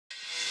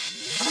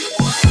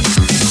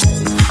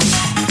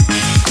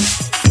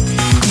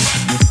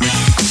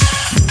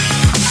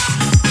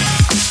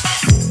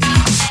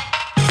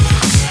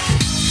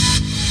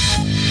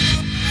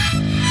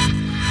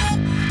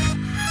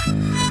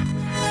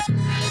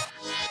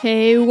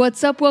Hey,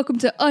 what's up? Welcome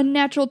to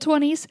Unnatural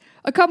 20s,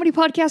 a comedy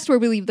podcast where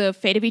we leave the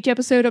fate of each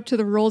episode up to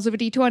the rolls of a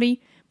d20.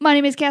 My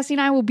name is Cassie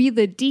and I will be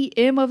the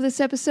DM of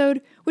this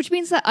episode, which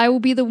means that I will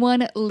be the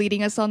one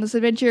leading us on this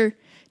adventure.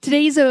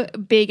 Today's a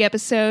big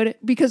episode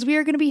because we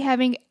are going to be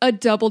having a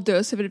double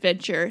dose of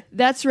adventure.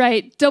 That's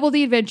right, double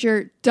the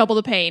adventure, double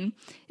the pain.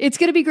 It's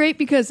going to be great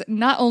because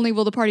not only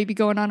will the party be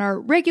going on our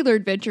regular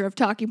adventure of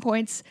talking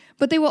points,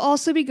 but they will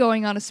also be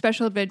going on a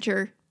special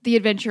adventure, the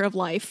adventure of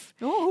life.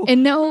 Oh.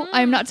 And no,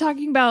 I'm not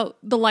talking about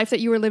the life that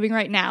you are living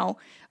right now.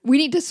 We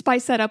need to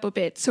spice that up a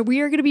bit. So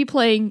we are going to be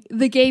playing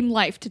the game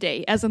Life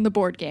today, as in the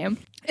board game.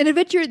 An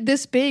adventure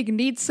this big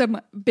needs some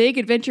big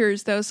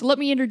adventurers, though. So let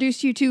me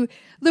introduce you to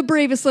the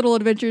bravest little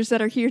adventurers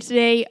that are here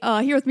today.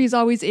 Here with me, as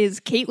always, is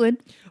Caitlin.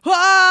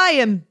 I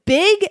am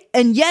big,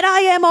 and yet I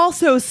am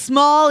also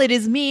small. It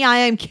is me. I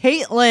am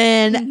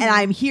Caitlin, and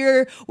I'm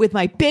here with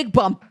my big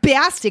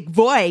bombastic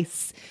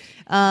voice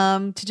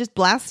to just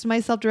blast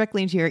myself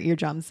directly into your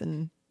eardrums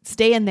and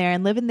stay in there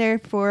and live in there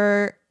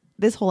for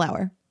this whole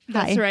hour.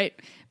 That's Hi.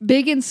 right.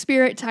 Big in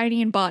spirit,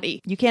 tiny in body.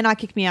 You cannot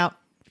kick me out.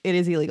 It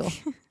is illegal.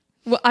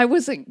 Well, I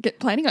wasn't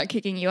planning on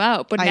kicking you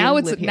out, but I now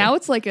live here.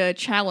 it's like a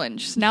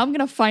challenge. So now I'm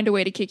going to find a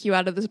way to kick you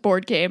out of this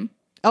board game.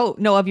 Oh,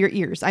 no, of your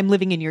ears. I'm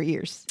living in your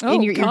ears. Oh,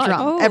 in your God.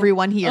 eardrum. Oh.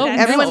 Everyone here. Oh,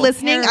 Everyone no.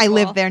 listening, I Terrible.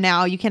 live there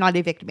now. You cannot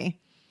evict me.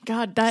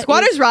 God, that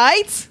Squatters'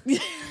 rights.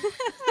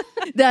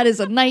 that is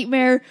a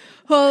nightmare.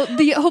 Well,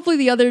 hopefully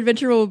the other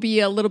adventure will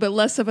be a little bit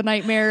less of a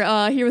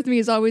nightmare. Here with me,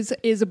 as always,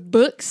 is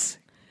Books.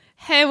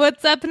 Hey,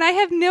 what's up? And I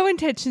have no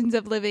intentions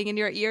of living in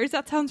your ears.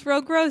 That sounds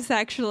real gross,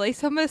 actually.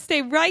 So I'm going to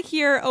stay right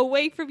here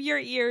away from your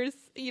ears.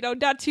 You know,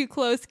 not too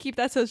close. Keep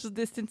that social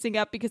distancing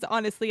up because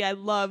honestly, I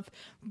love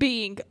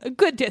being a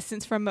good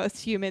distance from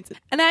most humans.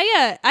 And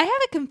I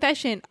have a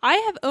confession. I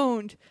have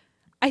owned,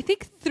 I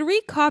think,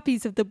 3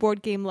 copies of the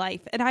board game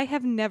Life, and I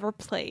have never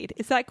played.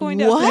 Is that going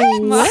to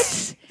affect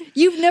What?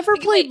 You've never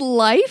played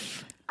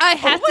Life? I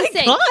have Oh to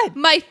say, God.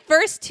 my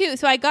first 2.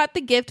 So I got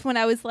the gift when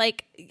I was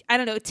like, I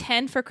don't know,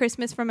 10 for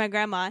Christmas from my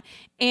grandma.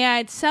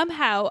 And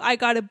somehow I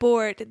got a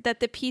board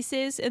that the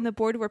pieces in the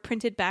board were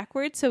printed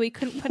backwards. So we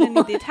couldn't put any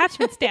of the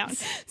attachments down.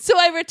 So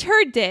I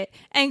returned it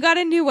and got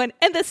a new one.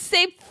 And the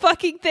same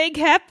fucking thing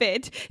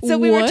happened. So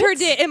we What?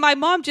 returned it. And my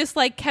mom just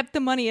like kept the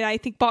money and I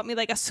think bought me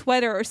like a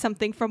sweater or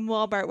something from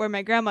Walmart where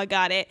my grandma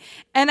got it.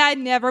 And I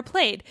never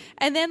played.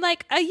 And then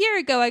like a year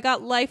ago, I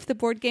got Life, the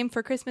board game,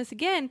 for Christmas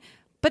again.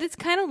 But it's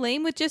kind of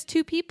lame with just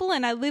 2 people,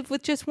 and I live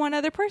with just one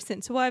other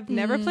person, so I've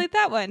never played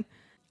that one.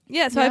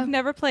 Yeah, so Yeah. I've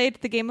never played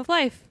the game of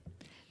Life.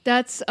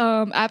 That's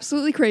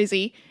absolutely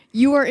crazy.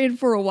 You are in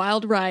for a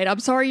wild ride. I'm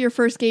sorry your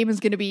first game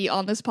is going to be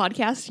on this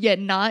podcast, yet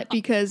not,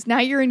 because now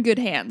you're in good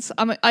hands.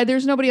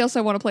 There's nobody else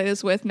I want to play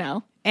this with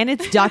now. And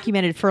it's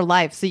documented for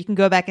life, so you can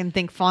go back and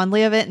think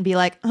fondly of it and be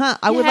like,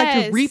 I would like to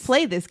Yes.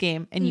 replay this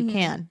game, and you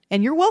can.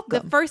 And you're The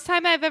welcome. first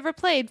time I've ever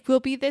played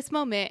will be this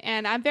moment,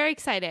 and I'm very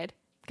excited.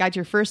 Got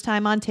your first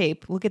time on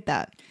tape. Look at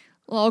that.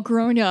 All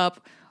grown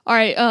up. All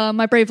right,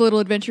 my brave little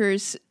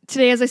adventurers.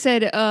 Today, as I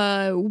said,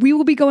 we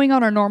will be going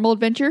on our normal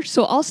adventure,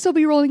 so I'll still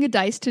be rolling a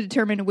dice to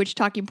determine which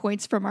talking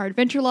points from our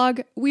adventure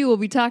log we will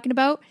be talking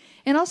about,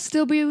 and I'll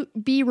still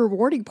be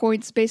rewarding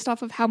points based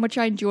off of how much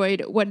I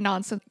enjoyed what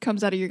nonsense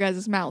comes out of your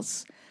guys'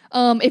 mouths.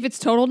 If it's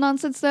total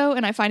nonsense, though,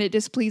 and I find it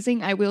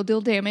displeasing, I will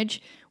deal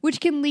damage, which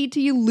can lead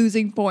to you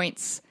losing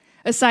points.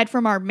 Aside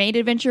from our main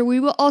adventure, we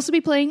will also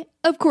be playing,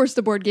 of course,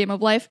 the board game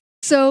of life.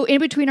 So in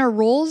between our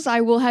rolls,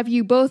 I will have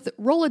you both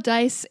roll a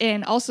dice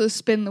and also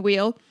spin the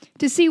wheel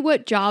to see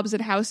what jobs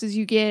and houses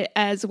you get,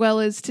 as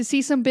well as to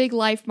see some big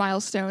life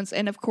milestones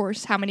and, of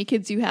course, how many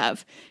kids you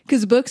have.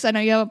 Because Books, I know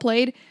you haven't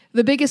played,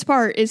 the biggest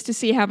part is to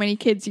see how many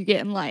kids you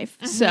get in life.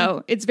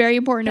 So it's very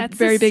important, That's a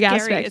very the big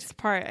scariest aspect.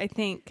 part, I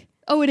think.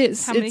 Oh, it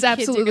is. How many It's kids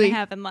you're absolutely... going to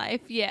have in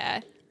life.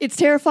 Yeah. It's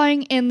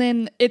terrifying, and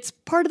then it's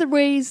part of the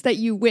ways that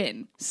you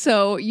win.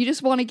 So you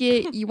just want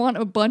to you want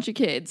a bunch of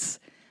kids.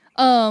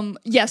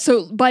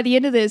 So by the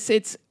end of this,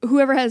 it's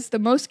whoever has the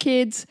most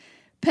kids,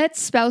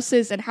 pets,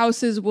 spouses, and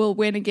houses will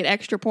win and get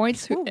extra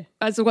points,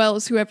 as well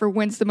as whoever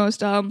wins the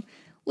most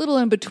little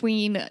in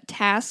between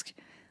task.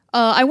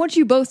 I want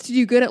you both to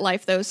do good at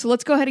life, though, so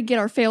let's go ahead and get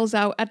our fails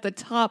out at the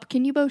top.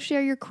 Can you both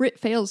share your crit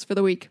fails for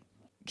the week?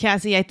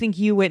 Cassie, I think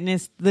you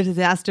witnessed the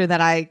disaster that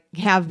I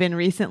have been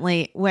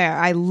recently where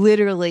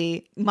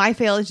my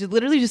fail is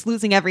literally just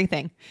losing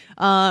everything.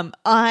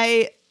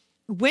 I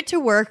went to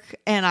work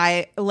and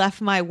I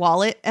left my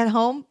wallet at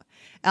home.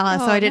 So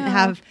I didn't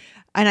have,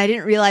 and I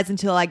didn't realize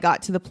until I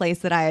got to the place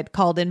that I had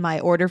called in my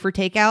order for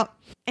takeout.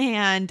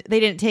 And they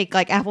didn't take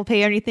like Apple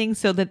Pay or anything.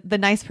 So the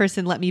nice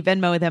person let me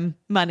Venmo them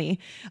money.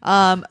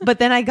 But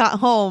then I got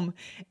home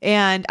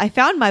and I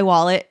found my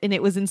wallet and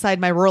it was inside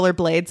my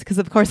rollerblades. Because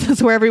of course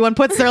that's where everyone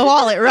puts their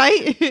wallet,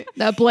 right?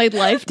 That blade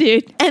life,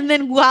 dude. And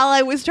then while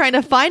I was trying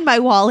to find my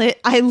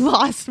wallet, I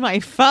lost my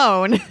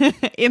phone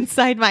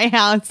inside my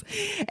house.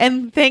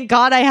 And thank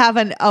God I have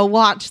a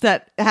watch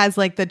that has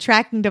like the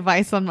tracking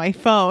device on my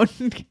phone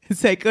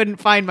because I couldn't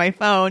find my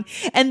phone.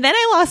 And then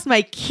I lost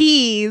my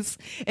keys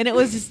and it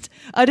was just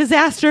a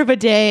disaster of a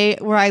day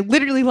where I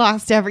literally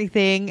lost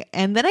everything.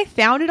 And then I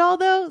found it all,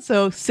 though.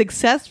 So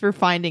success for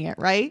finding it,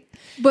 right?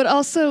 But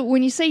also,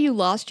 when you say you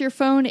lost your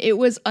phone, it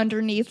was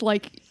underneath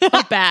like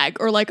a bag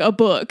or like a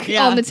book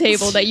Yeah. on the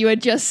table that you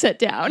had just set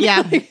down.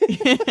 Yeah.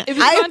 It was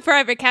gone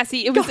forever,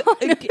 Cassie. It was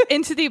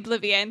into the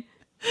oblivion.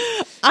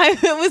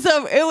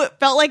 It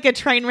felt like a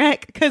train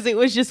wreck because it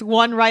was just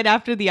one right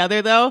after the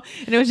other, though.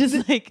 And it was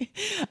just like,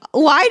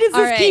 why does All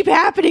this right. keep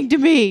happening to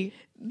me?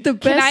 The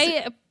Can best.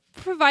 I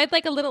provide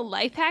like a little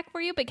life hack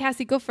for you? But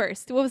Cassie, go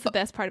first. What was the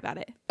best part about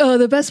it?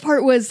 The best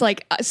part was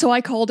like, so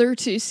I called her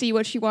to see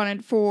what she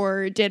wanted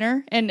for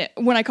dinner. And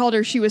when I called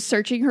her, she was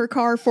searching her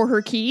car for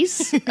her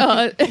keys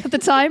at the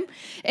time.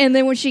 And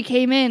then when she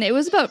came in, it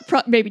was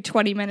about maybe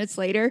 20 minutes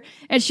later.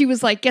 And she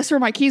was like, guess where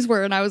my keys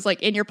were? And I was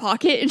like, in your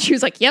pocket. And she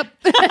was like, yep.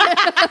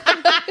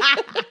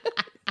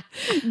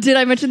 Did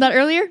I mention that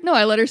earlier? No,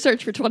 I let her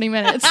search for 20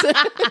 minutes.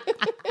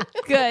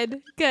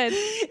 Good.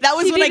 That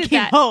was She when I needed came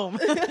that. home.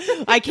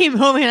 I came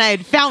home and I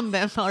had found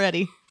them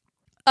already.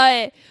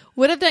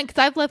 Would have done, because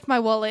I've left my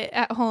wallet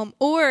at home,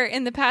 or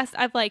in the past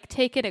I've like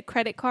taken a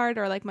credit card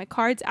or like my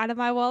cards out of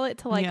my wallet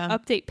to like Yeah.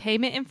 update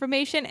payment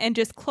information and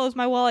just close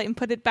my wallet and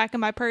put it back in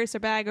my purse or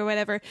bag or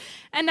whatever,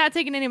 and not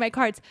taking any of my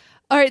cards.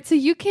 All right, so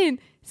you can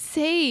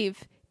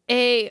save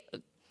a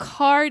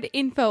card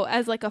info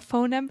as like a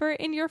phone number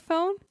in your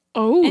phone.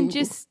 Oh. And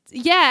just,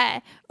 yeah,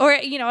 or,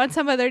 you know, on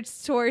some other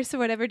source or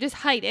whatever, just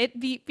hide it,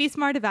 be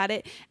smart about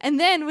it. And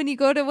then when you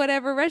go to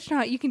whatever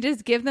restaurant, you can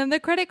just give them the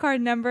credit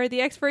card number,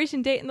 the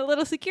expiration date, and the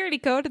little security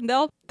code, and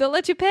they'll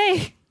let you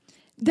pay.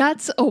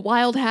 That's a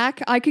wild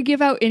hack. I could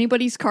give out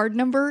anybody's card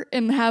number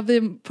and have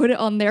them put it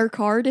on their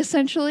card,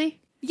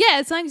 essentially. Yeah,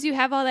 as long as you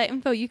have all that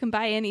info, you can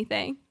buy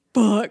anything.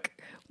 Fuck.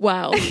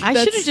 Wow. I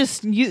should have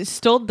just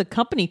stole the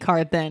company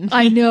card then.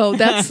 I know.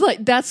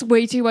 That's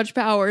way too much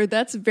power.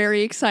 That's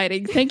very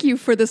exciting. Thank you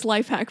for this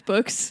life hack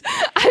books.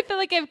 I feel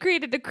like I've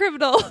created a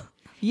criminal.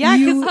 Yeah,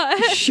 You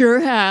because sure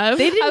have.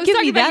 they I didn't was give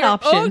talking me about that your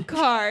option. own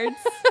cards.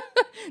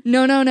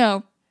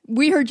 No.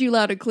 We heard you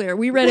loud and clear.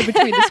 We read it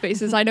between the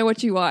spaces. I know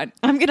what you want.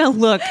 I'm going to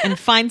look and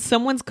find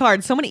someone's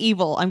card, someone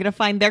evil. I'm going to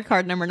find their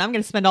card number and I'm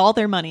going to spend all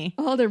their money.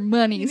 All their You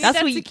monies. need That's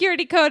that what you-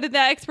 security code and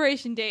that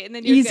expiration date, and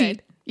then you're Easy.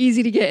 good.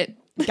 Easy to get.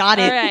 Got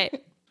it. All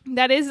right.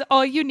 That is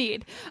all you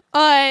need.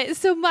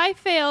 So my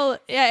fail,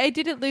 I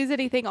didn't lose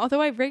anything,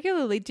 although I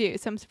regularly do.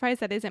 So I'm surprised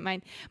that isn't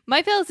mine.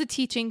 My fail is a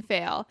teaching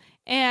fail.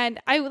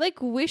 And I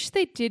wish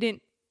they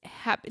didn't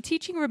have,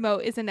 teaching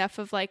remote is enough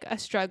of like a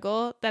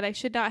struggle that I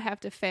should not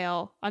have to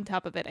fail on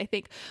top of it, I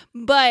think.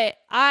 But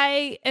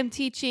I am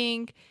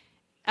teaching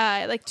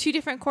like 2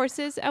 different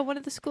courses at one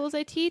of the schools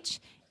I teach.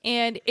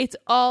 And it's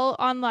all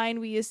online.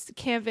 We use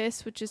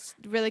Canvas, which is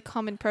a really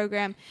common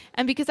program.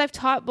 And because I've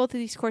taught both of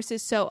these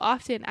courses so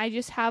often, I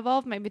just have all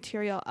of my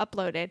material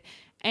uploaded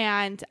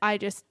and I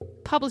just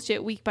publish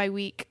it week by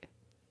week.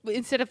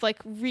 Instead of like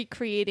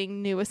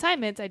recreating new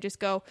assignments, I just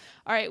go,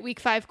 all right, week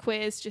 5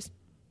 quiz, just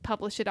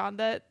publish it on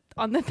the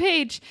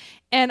page.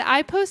 And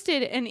I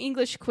posted an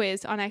English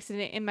quiz on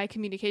accident in my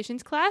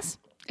communications class.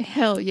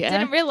 Hell yeah.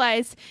 Didn't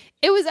realize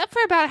it was up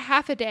for about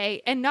half a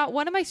day, and not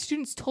one of my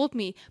students told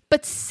me,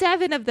 but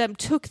 7 of them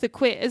took the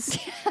quiz.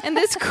 And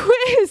this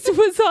quiz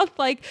was on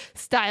like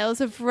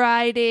styles of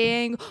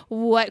writing,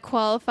 what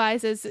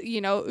qualifies as,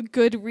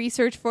 good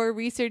research for a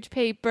research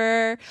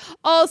paper,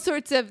 all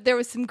sorts of, there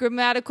was some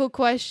grammatical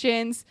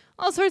questions,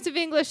 all sorts of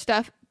English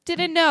stuff.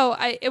 Didn't know.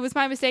 It was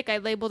my mistake. I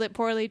labeled it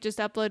poorly, just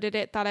uploaded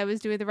it, thought I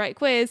was doing the right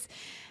quiz.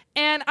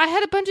 And I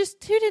had a bunch of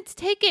students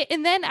take it,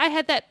 and then I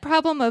had that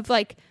problem of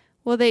like,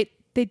 well, they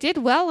did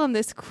well on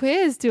this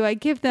quiz. Do I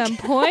give them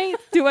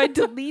points? Do I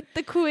delete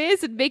the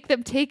quiz and make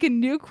them take a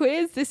new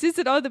quiz? This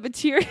isn't all the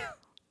material.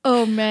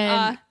 Oh,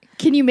 man.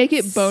 Can you make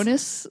it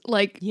bonus?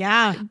 Like,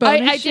 Yeah.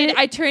 bonus I shit? did.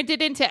 I turned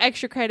it into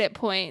extra credit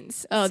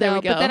points. Oh, there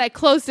we go. But then I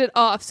closed it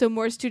off so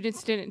more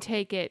students didn't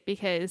take it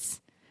because...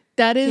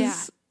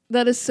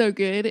 That is so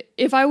good.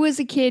 If I was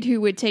a kid who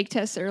would take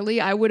tests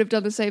early, I would have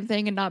done the same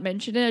thing and not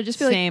mentioned it. I'd just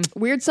be Same. like,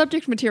 weird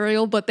subject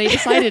material, but they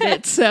decided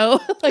it. So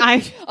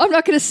I'm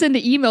not going to send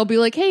an email, be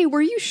like, hey,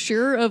 were you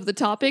sure of the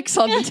topics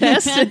on the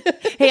test?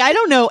 Hey, I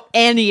don't know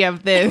any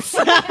of this.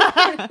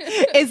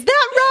 Is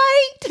that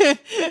right?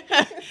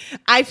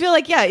 I feel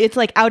like, yeah, it's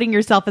like outing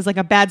yourself as like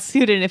a bad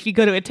student if you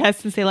go to a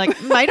test and say like,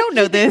 I don't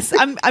know this.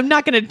 I'm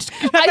not gonna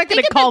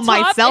call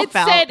myself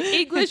out. It said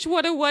English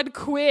 101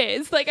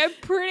 quiz. Like I'm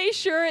pretty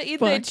sure in the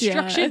Fuck yeah.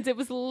 instructions it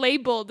was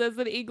labeled as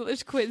an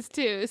English quiz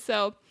too.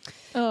 So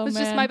Oh, it was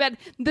man. just my bad.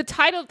 The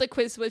title of the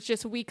quiz was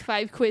just week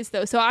 5 quiz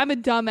though. So I'm a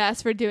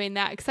dumbass for doing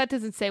that because that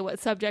doesn't say what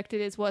subject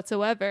it is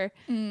whatsoever.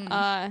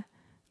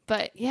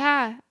 But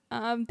yeah,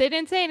 they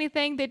didn't say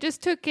anything. They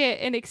just took it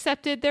and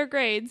accepted their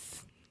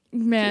grades.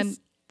 Man,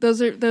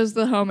 those are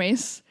the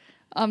homies.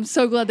 I'm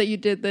so glad that you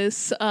did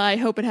this. I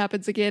hope it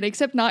happens again,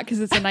 except not because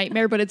it's a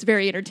nightmare, but it's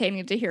very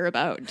entertaining to hear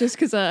about. Just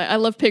because I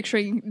love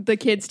picturing the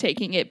kids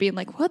taking it, being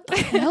like, what the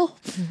hell?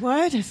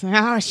 What?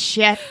 Oh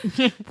shit.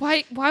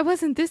 Why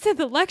wasn't this in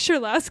the lecture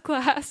last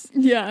class?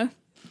 Yeah.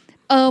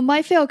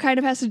 My fail kind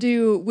of has to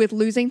do with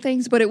losing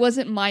things, but it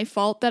wasn't my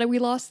fault that we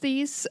lost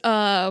these.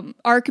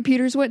 Our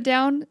computers went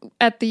down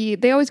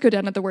they always go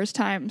down at the worst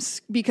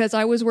times because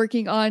I was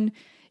working on,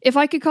 if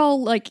I could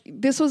call, like,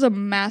 this was a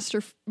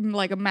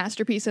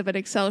masterpiece of an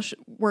Excel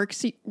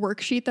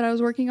worksheet that I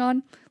was working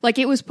on. Like,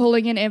 it was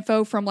pulling in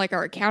info from, like,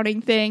 our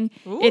accounting thing.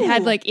 Ooh.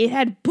 It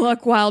had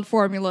buck wild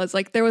formulas.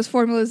 Like, there was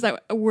formulas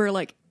that were,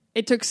 like,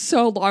 it took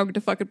so long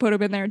to fucking put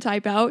them in there and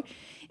type out.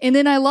 And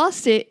then I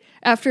lost it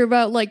after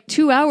about like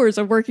 2 hours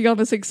of working on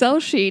this Excel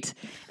sheet.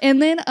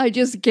 And then I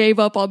just gave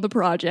up on the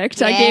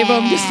project. I gave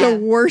them just a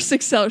worse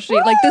Excel sheet.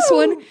 Woo! Like, this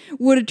one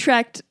would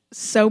attract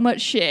so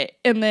much shit.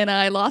 And then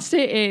I lost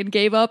it and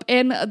gave up.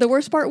 And the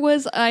worst part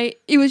was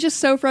it was just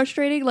so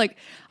frustrating. Like,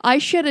 I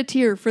shed a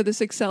tear for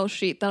this Excel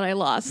sheet that I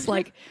lost.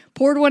 Like,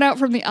 poured one out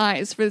from the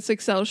eyes for this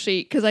Excel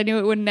sheet because I knew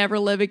it would never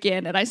live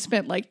again. And I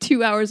spent like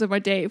 2 hours of my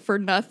day for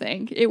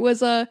nothing.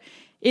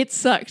 It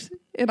sucked.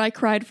 And I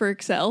cried for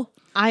Excel.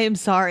 I am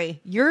sorry.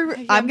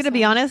 I'm going to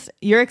be honest.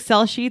 Your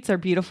Excel sheets are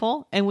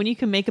beautiful. And when you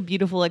can make a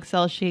beautiful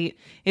Excel sheet,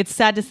 it's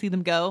sad to see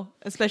them go,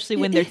 especially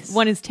when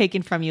one is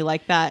taken from you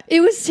like that.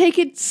 It was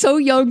taken so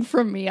young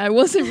from me. I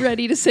wasn't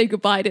ready to say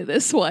goodbye to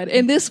this one.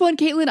 And this one,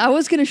 Caitlin, I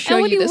was going to show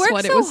you this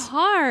one. It was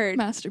hard.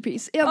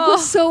 Masterpiece. It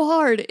was so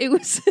hard. It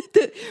was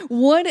the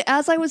one,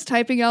 as I was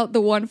typing out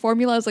the one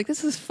formula, I was like,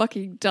 this is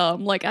fucking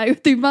dumb. Like,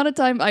 the amount of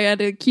time I had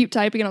to keep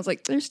typing, and I was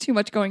like, there's too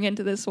much going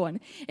into this one.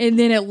 And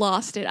then it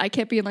lost it. I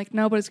kept being like,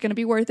 no, but it's going to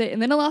be worth it.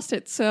 And then I lost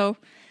it. So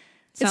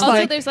it's also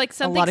fine. There's like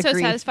something so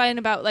satisfying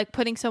about like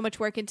putting so much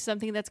work into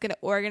something that's going to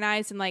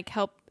organize and like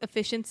help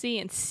efficiency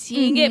and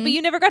seeing it, but you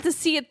never got to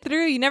see it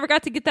through. You never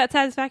got to get that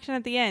satisfaction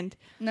at the end.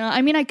 No,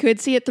 I mean, I could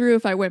see it through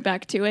if I went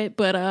back to it,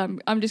 but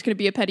I'm just going to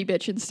be a petty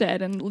bitch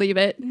instead and leave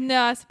it.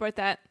 No, I support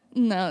that.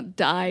 No,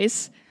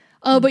 dies.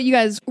 But you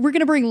guys, we're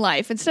going to bring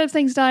life. Instead of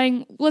things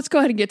dying, let's go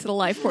ahead and get to the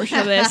life portion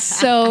of this.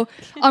 So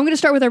I'm going to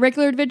start with our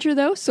regular adventure,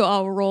 though. So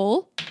I'll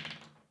roll.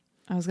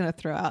 I was going to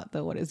throw out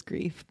the what is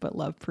grief, but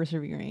love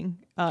persevering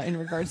in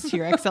regards to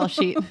your Excel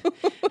sheet.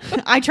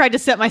 I tried to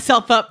set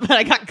myself up, but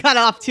I got cut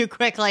off too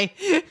quickly.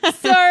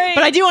 Sorry.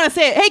 But I do want to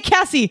say it. Hey,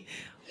 Cassie,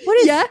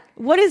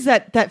 what is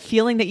that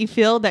feeling that you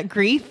feel, that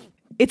grief?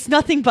 It's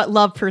nothing but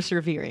love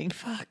persevering.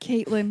 Fuck,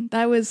 Caitlin,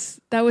 that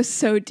was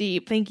so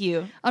deep. Thank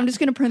you. I'm just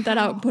going to print that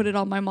out and put it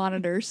on my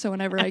monitor so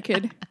whenever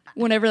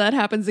that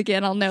happens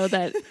again, I'll know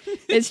that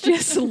it's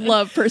just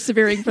love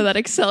persevering for that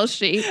Excel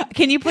sheet.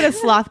 Can you put a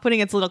sloth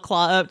putting its little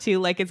claw up too,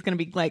 like it's going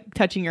to be like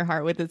touching your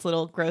heart with its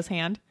little gross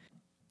hand?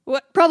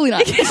 What? Probably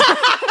not.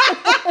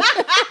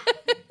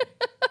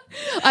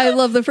 I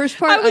love the first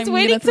part. I was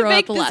waiting to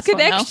make this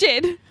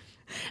connection.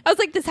 I was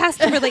like, this has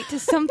to relate to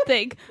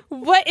something.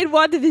 What in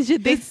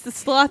WandaVision does the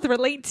sloth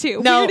relate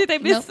to? No, where did I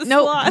miss the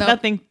sloth?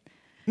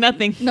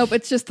 Nothing. Nope,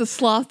 it's just the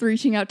sloth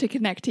reaching out to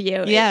connect to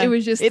you. Yeah. It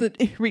was just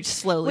it reached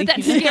slowly. With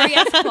that scary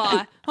ass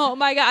claw. Oh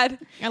my God.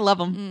 I love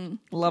them.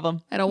 Love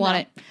them. I don't want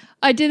it.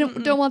 I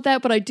don't want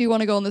that, but I do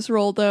want to go on this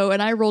roll though,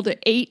 and I rolled an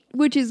 8,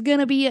 which is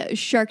gonna be a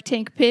Shark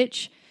Tank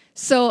pitch.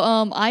 So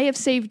I have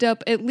saved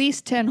up at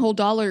least $10 whole,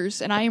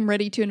 and I am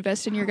ready to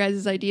invest in your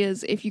guys'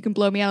 ideas if you can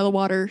blow me out of the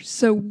water.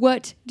 So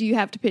what do you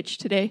have to pitch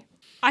today?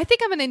 I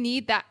think I'm going to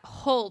need that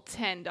whole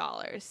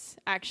 $10,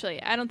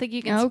 actually. I don't think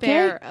you can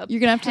spare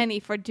a penny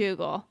for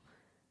Dougal.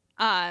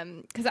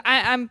 Because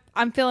I'm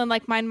feeling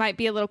like mine might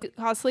be a little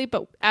costly,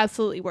 but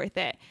absolutely worth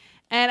it.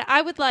 And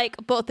I would like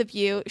both of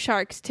you,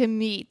 Sharks, to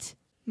meet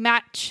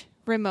Match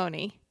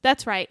Ramoni.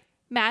 That's right.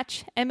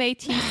 Match,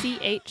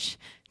 M-A-T-C-H,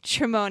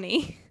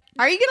 Trimoni.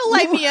 Are you going to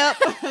light me up?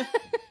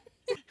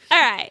 All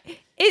right.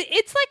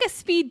 It's like a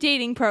speed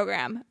dating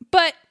program,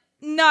 but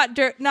not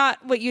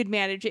what you'd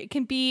manage. It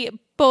can be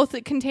both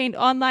contained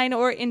online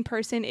or in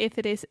person if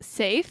it is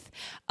safe.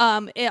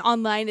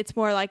 Online, it's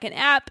more like an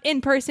app. In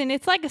person,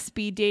 it's like a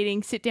speed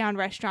dating sit-down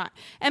restaurant.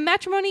 And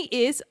Matrimony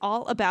is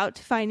all about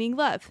finding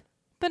love,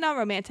 but not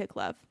romantic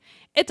love.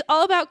 It's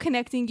all about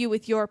connecting you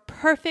with your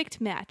perfect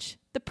match,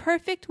 the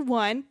perfect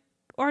one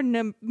or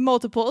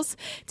multiples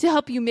to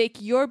help you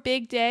make your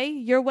big day,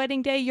 your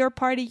wedding day, your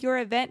party, your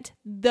event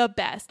the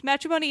best.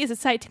 Matrimony is a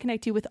site to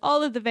connect you with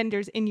all of the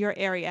vendors in your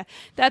area.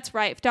 That's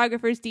right.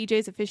 Photographers,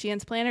 DJs,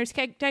 officiants, planners,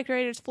 cake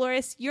decorators,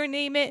 florists, you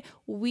name it,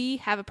 we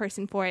have a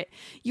person for it.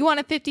 You want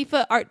a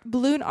 50-foot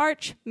balloon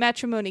arch?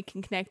 Matrimony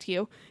can connect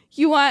you.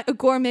 You want a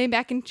gourmet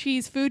mac and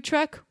cheese food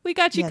truck? We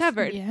got you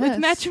covered. Yes. With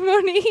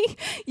Matrimony,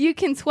 you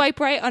can swipe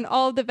right on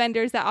all of the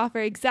vendors that offer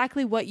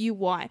exactly what you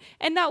want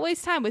and not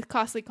waste time with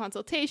costly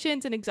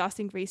consultations and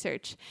exhausting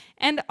research.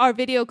 And our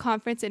video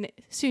conference and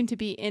soon to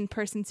be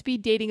in-person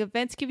speed dating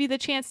events give you the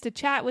chance to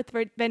chat with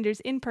vendors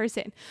in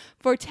person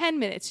for 10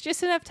 minutes,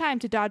 just enough time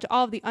to dodge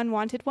all of the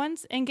unwanted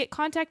ones and get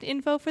contact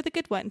info for the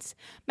good ones.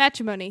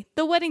 Matrimony,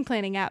 the wedding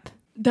planning app.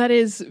 That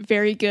is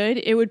very good.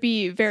 It would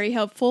be very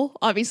helpful,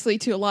 obviously,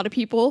 to a lot of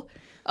people.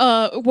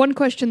 One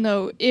question,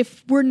 though.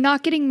 If we're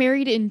not getting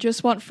married and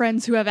just want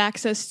friends who have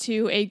access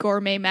to a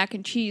gourmet mac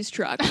and cheese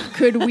truck,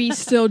 could we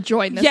still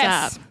join this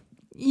app?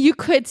 You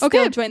could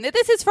still join.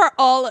 This is for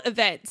all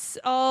events,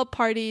 all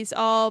parties,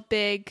 all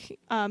big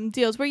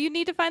deals where you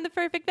need to find the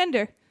perfect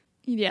vendor.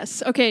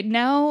 Yes. Okay.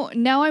 Now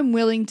I'm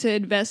willing to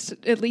invest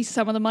at least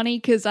some of the money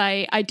because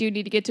I do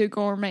need to get to a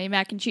gourmet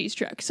mac and cheese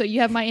truck. So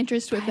you have my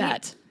interest with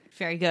that.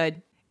 Very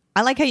good.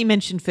 I like how you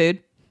mentioned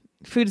food.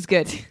 Food is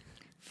good.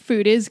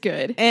 Food is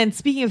good. And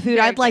speaking of food,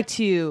 Very I'd like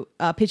to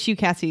pitch you,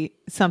 Cassie,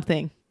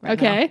 something. Right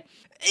Okay.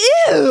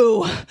 now.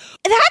 Ew!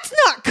 That's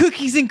not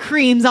cookies and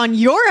creams on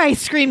your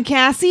ice cream,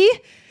 Cassie.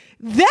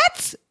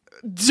 That's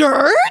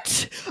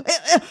dirt?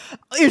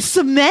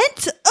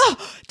 Cement?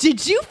 Oh,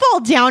 did you fall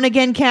down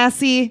again,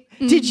 Cassie?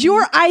 Did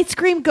your ice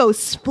cream go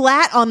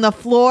splat on the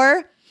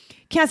floor?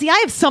 Cassie, I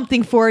have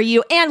something for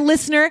you, and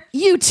listener,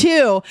 you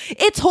too.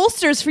 It's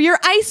holsters for your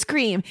ice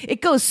cream.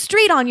 It goes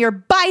straight on your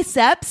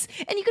biceps,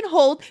 and you can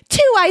hold 2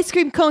 ice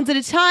cream cones at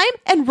a time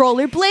and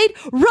rollerblade,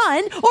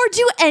 run, or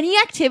do any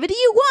activity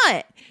you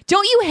want.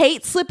 Don't you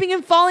hate slipping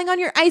and falling on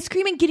your ice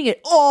cream and getting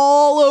it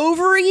all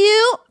over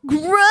you?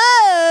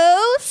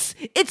 Gross!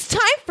 It's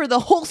time for the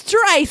holster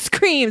ice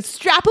cream.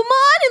 Strap them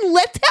on and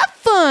let's have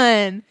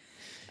fun.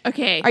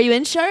 Okay. Are you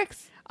in,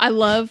 Sharks?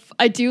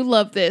 I do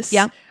love this.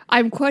 Yeah.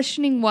 I'm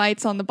questioning why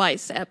it's on the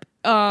bicep.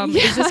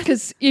 Is this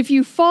because if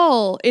you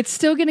fall, it's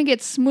still going to get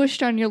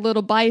smushed on your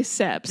little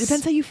biceps?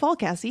 Depends how you fall,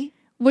 Cassie.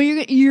 Well,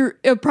 you're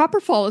a proper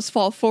fall is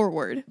fall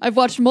forward. I've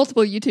watched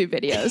multiple YouTube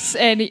videos,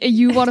 and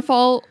you want to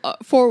fall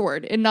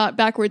forward and not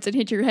backwards and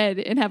hit your head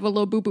and have a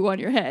little boo boo on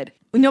your head.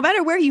 No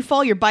matter where you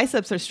fall, your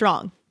biceps are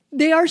strong.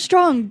 They are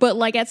strong, but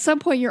like at some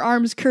point, your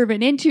arm's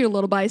curving into your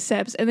little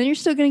biceps, and then you're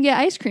still going to get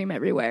ice cream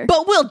everywhere.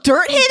 But will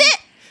dirt hit it?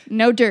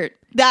 No dirt.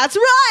 That's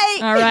right.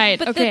 All right.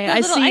 But Okay. the I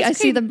little see. ice I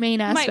see cream the main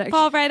might aspect.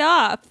 fall right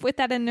off with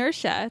that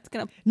inertia. It's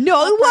gonna.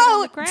 No, it plop right on the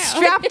won't. ground.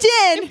 Strapped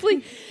in.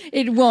 Simply,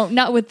 it won't.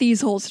 Not with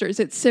these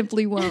holsters. It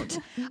simply won't.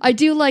 I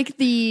do like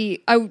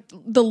the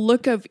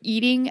look of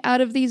eating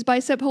out of these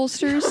bicep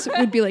holsters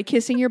would be like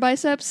kissing your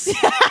biceps.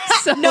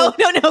 So, No,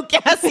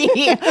 Cassie.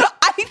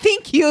 I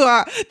think you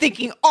are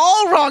thinking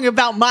all wrong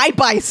about my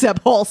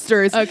bicep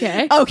holsters.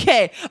 Okay.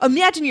 Okay.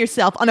 Imagine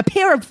yourself on a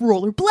pair of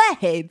roller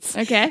blades.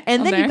 Okay,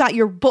 And I'm then there. you've got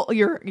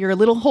your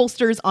little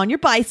holsters on your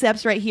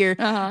biceps right here,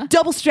 Uh-huh.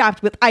 double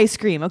strapped with ice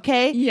cream.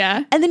 Okay.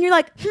 Yeah. And then you're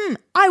like,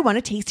 I want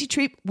a tasty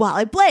treat while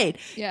I blade.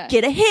 Yeah.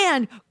 Get a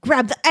hand,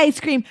 grab the ice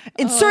cream,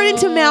 insert it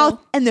into Oh. mouth,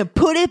 and then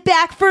put it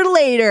back for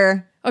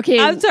later. Okay.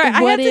 I'm sorry.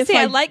 I what have to if say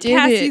I like did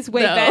Cassie's it,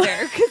 way though?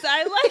 better because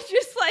I like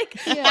just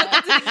like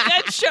the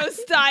Dead Show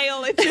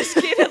style and just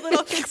get a little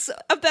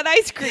of that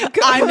ice cream.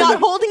 I'm not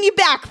holding you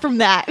back from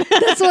that.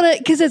 That's what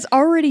because it's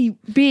already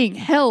being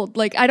held.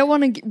 Like I don't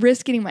want to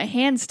risk getting my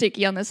hand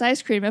sticky on this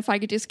ice cream if I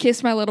could just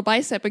kiss my little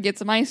bicep and get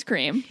some ice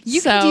cream.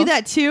 You can do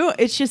that too.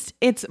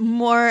 It's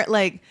more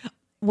like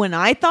when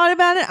I thought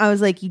about it, I was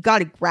like, you got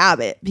to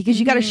grab it because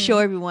you got to show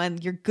everyone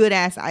your good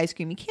ass ice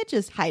cream. You can't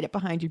just hide it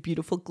behind your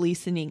beautiful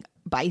glistening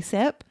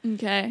bicep.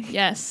 Okay.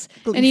 Yes.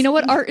 And you know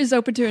what? Art is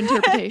open to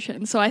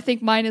interpretation. So I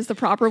think mine is the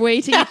proper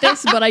way to get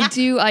this. But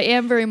I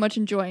am very much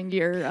enjoying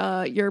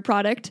your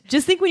product.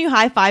 Just think when you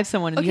high five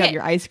someone and you have Okay.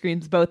 your ice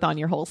creams both on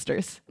your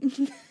holsters.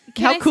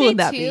 Can How I cool say would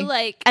that too, be?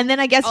 like, And then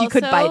I guess you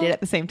could also- bite it at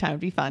the same time.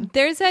 It'd be fun.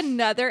 There's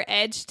another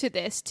edge to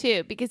this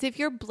too, because if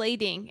you're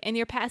blading and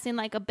you're passing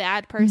like a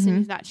bad person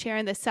who's not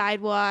sharing the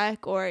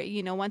sidewalk or,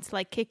 wants to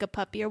like kick a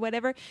puppy or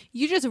whatever,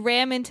 you just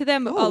ram into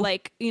them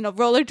like,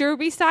 roller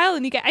derby style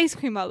and you get ice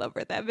cream all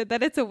over them. And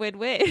then it's a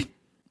win-win.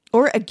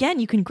 Or again,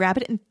 you can grab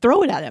it and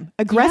throw it at him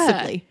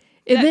aggressively.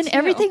 And That then too.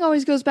 everything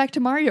always goes back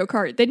to Mario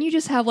Kart. Then you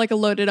just have like a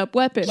loaded up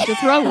weapon to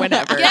throw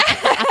whenever.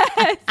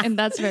 And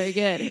that's very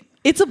good.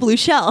 It's a blue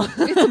shell.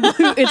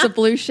 It's a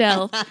blue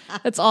shell.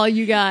 That's all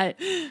you got.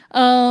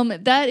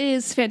 That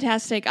is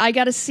fantastic. I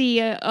got to see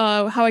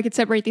how I could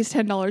separate these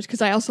 $10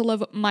 because I also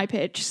love my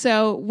pitch.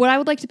 So what I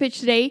would like to pitch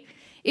today,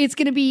 it's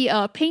going to be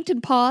Paint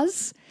and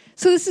Pause.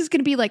 So this is going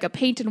to be like a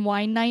paint and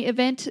wine night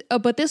event,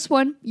 but this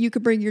one you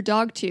could bring your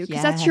dog to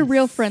because that's your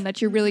real Yes. friend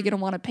that you're really going to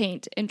want to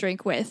paint and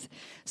drink with.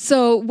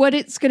 So what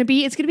it's going to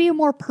be a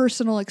more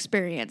personal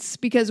experience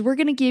because we're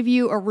going to give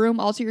you a room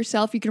all to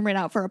yourself. You can rent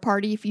out for a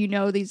party if you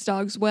know these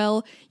dogs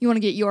well. You want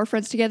to get your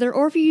friends together,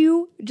 or if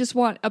you just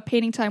want a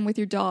painting time with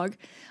your dog.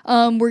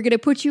 We're going to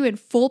put you in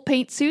full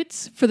paint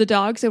suits for the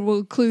dogs, and we'll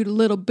include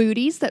little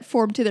booties that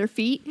form to their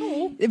feet.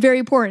 Very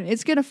important.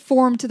 It's going to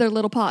form to their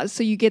little paws,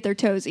 so you get their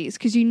toesies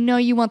because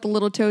you want the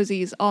little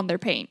toesies on their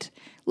paint,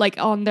 like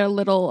on their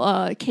little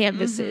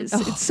canvases.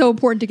 It's so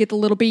important to get the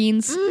little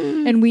beans,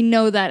 and we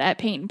know that at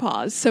Paint and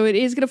Paws. So it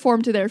is going to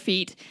form to their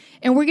feet,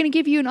 and we're going to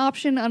give you an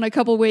option on a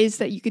couple ways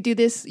that you could do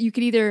this. You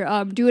could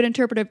either do an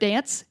interpretive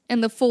dance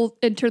and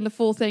turn the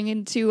full thing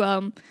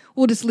into.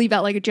 We'll just leave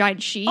out like a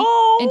giant sheet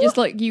and just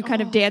let you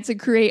kind of dance and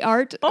create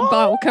art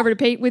covered in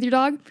paint with your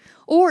dog.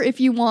 Or if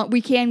you want, we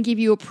can give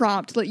you a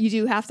prompt, let you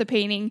do half the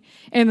painting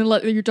and then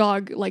let your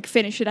dog like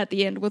finish it at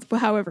the end with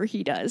however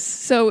he does.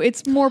 So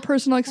it's more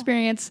personal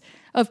experience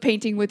of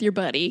painting with your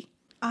buddy.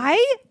 I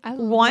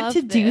want love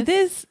to do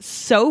this. this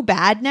so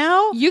bad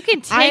now. You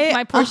can take I-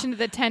 my portion of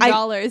the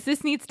 $10.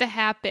 This needs to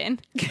happen.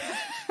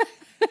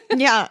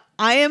 Yeah,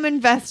 I am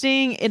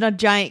investing in a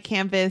giant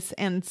canvas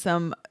and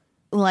some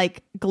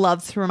like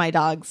gloves for my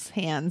dog's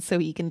hands so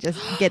he can just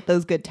get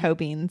those good toe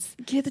beans.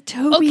 Get the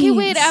toe Okay, beans.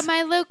 wait. At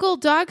my local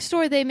dog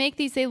store, they make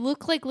these. They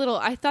look like little.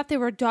 I thought they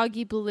were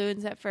doggy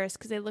balloons at first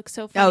because they look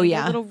so funny. Oh,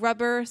 yeah. They're little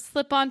rubber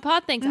slip-on paw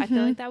things. I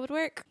feel like that would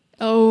work.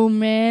 Oh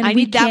man, I we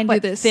need that, can do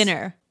but this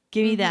thinner.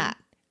 Give me that.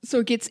 so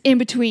it gets in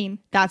between.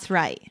 That's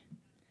right.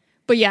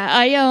 But yeah,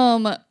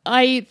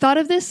 I thought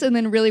of this and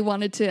then really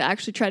wanted to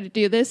actually try to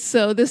do this.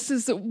 So this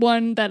is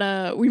one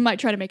that we might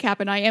try to make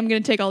happen. I am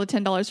going to take all the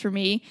 $10 for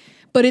me,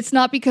 but it's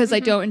not because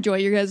I don't enjoy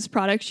your guys'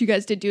 products. You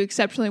guys did do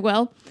exceptionally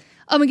well.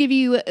 I'm going to give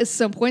you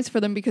some points for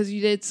them because you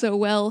did so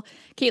well.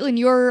 Caitlin,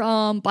 your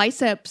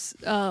biceps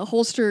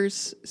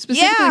holsters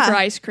specifically Yeah. for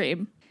ice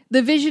cream.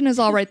 The vision is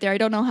all right there. I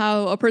don't know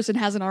how a person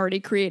hasn't already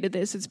created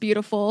this. It's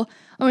beautiful.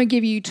 I'm going to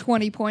give you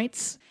 20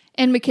 points.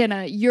 And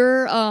McKenna,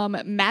 your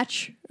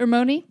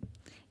matrimony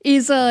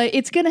is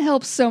it's going to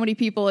help so many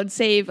people and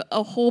save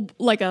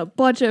a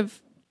bunch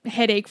of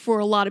headache for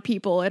a lot of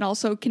people and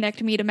also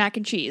connect me to mac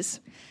and cheese,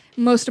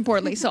 most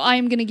importantly. So I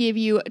am going to give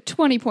you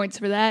 20 points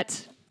for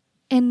that.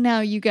 And now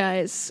you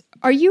guys,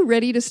 are you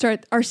ready to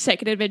start our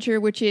second adventure,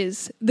 which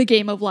is the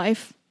game of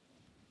life?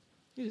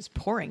 It is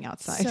pouring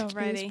outside. So It is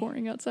ready.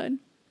 pouring outside.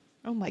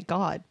 Oh my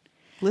God.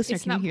 Listener,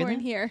 It's can not you hear pouring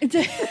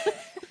that? here.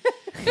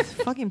 It's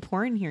fucking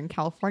pouring here in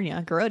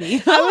California.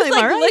 Grody. I was Am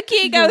like right?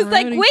 looking. I was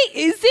like, Alrighty. wait,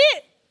 is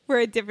it?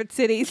 We're in different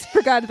cities.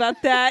 Forgot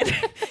about that.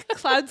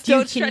 Clouds Can you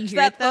don't stretch hear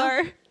that it, though?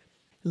 far.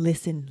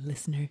 Listen,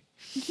 listener.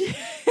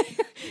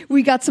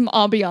 We got some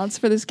ambiance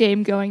for this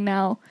game going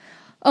now.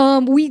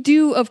 We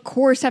do, of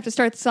course, have to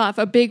start this off.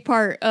 A big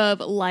part of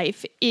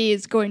life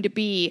is going to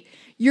be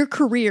your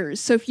careers.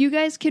 So if you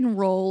guys can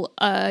roll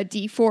a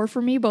d4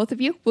 for me, both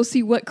of you, we'll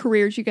see what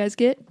careers you guys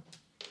get.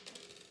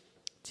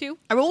 2.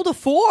 I rolled a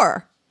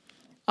 4.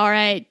 All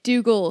right,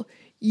 Dougal,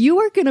 you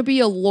are going to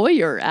be a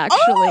lawyer,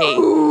 actually.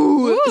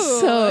 Ooh.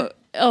 So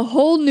a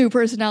whole new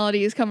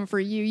personality is coming for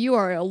you. You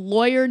are a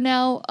lawyer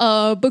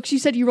now. Books, you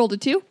said you rolled a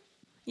 2?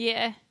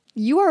 Yeah.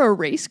 You are a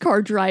race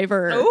car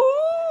driver.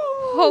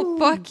 Oh,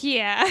 fuck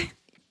yeah.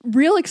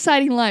 Real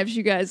exciting lives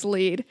you guys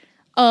lead.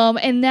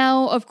 And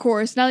now, of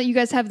course, now that you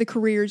guys have the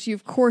careers, you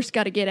of course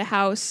got to get a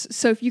house.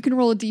 So if you can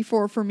roll a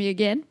d4 for me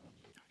again.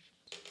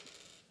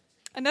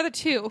 Another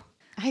 2.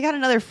 I got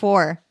another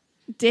 4.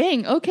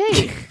 Dang,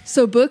 okay.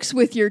 So Books,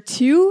 with your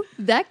 2,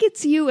 that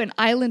gets you an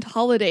island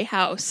holiday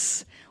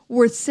house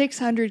worth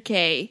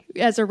 $600K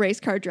as a race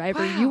car driver.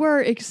 Wow. You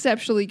are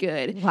exceptionally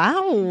good.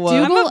 Wow. Dougal,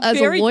 I'm a as a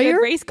very lawyer?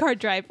 good race car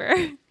driver.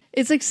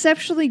 It's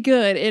exceptionally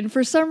good. And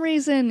for some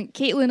reason,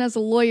 Caitlin as a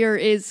lawyer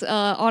is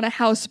on a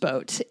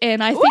houseboat.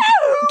 And I think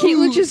Woo!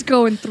 Caitlin's just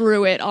going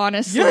through it,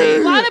 honestly. A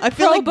lot of I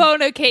feel pro like-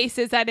 bono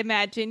cases, I'd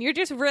imagine. You're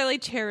just really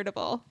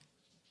charitable.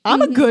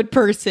 I'm a good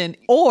person,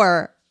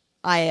 or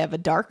I have a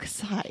dark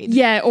side.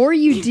 Yeah, or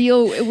you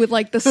deal with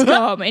like the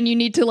scum and you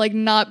need to like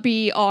not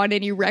be on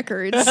any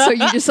records. So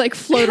you just like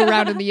float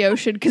around in the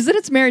ocean because then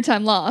it's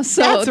maritime law.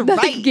 So That's nothing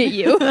right. can get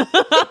you.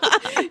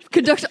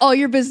 Conduct all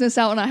your business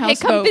out on a Hey,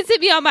 come houseboat. visit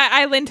me on my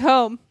island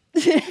home.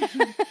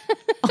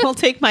 I'll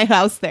take my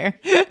house there.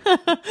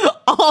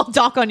 I'll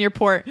dock on your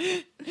port.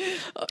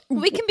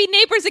 We can be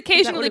neighbors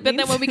occasionally, it but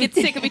then means? when we get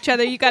sick of each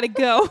other, you got to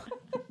go.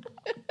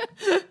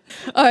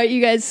 All right,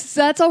 you guys.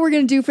 So that's all we're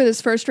going to do for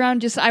this first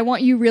round. Just I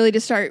want you really to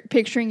start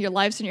picturing your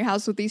lives in your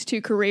house with these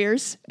 2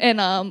 careers, and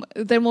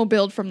then we'll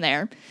build from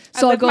there.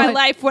 So I I'll live go my ahead.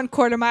 life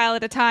 1/4 mile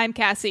at a time,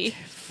 Cassie.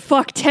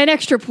 Fuck, 10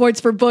 extra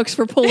points for Books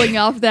for pulling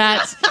off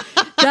that.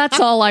 That's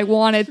all I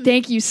wanted.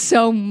 Thank you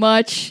so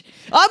much.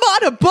 I'm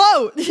on a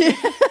boat.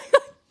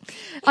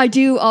 I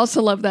do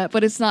also love that,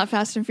 but it's not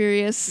Fast and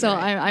Furious. So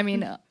I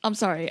mean, I'm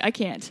sorry, I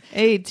can't.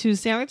 Hey, 2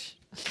 sandwich.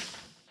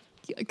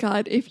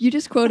 God, if you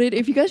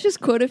guys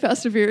just quoted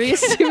Fast and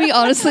Furious to me,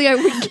 honestly, I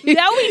would give.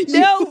 Now we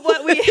know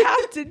what we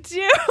have to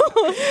do.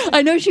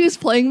 I know she was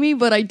playing me,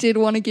 but I did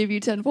want to give you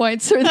 10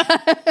 points for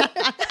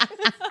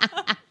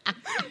that.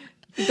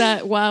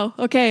 That, wow.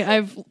 Okay,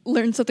 I've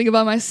learned something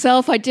about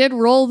myself. I did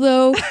roll,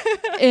 though,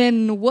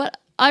 in what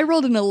I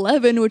rolled an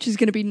 11, which is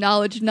going to be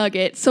knowledge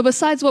nugget. So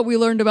besides what we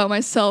learned about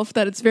myself,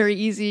 that it's very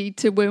easy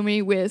to woo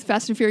me with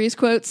Fast and Furious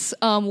quotes,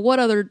 what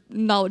other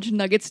knowledge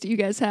nuggets do you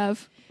guys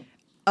have?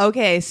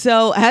 Okay,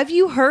 so have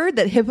you heard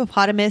that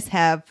hippopotamus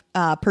have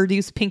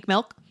produced pink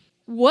milk?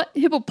 What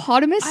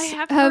hippopotamus? I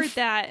have heard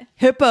that.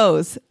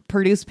 Hippos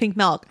produce pink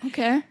milk.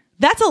 Okay.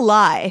 That's a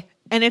lie.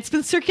 And it's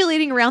been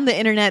circulating around the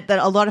internet that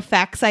a lot of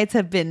fact sites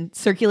have been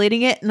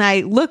circulating it. And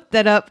I looked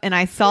that up and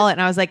I saw it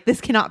and I was like,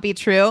 this cannot be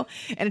true.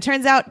 And it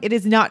turns out it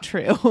is not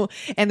true.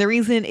 And the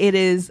reason it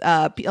is,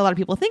 a lot of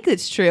people think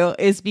it's true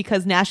is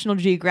because National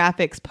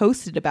Geographic's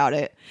posted about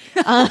it.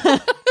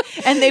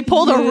 And they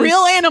pulled a real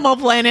Animal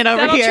Planet over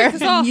That'll here.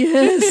 trick us all.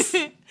 Yes.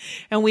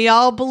 And we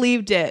all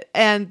believed it.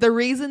 And the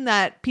reason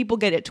that people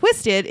get it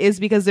twisted is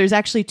because there's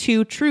actually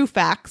 2 true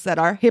facts that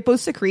are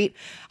hippos secrete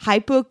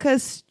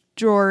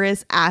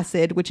hypocastrorous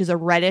acid, which is a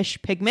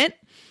reddish pigment.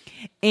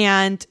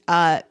 And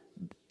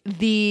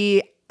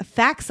the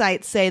fact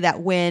sites say that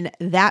when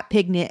that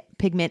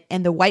pigment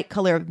and the white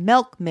color of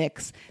milk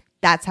mix,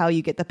 that's how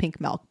you get the pink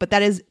milk. But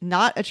that is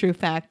not a true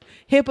fact.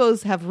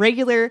 Hippos have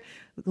regular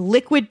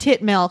liquid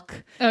tit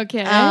milk. Okay.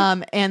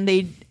 And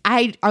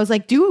I was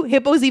like, do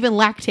hippos even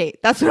lactate?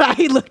 That's what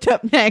I looked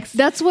up next.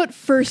 That's what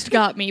first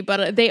got me,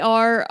 but they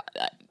are,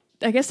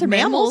 I guess they're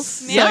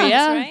mammals. Mammals,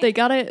 So right? they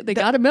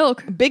gotta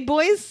milk. Big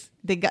boys,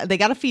 they got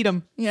to feed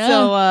them.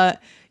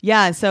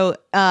 Yeah. So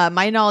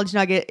my knowledge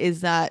nugget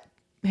is that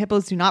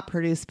hippos do not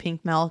produce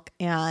pink milk,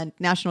 and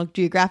National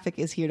Geographic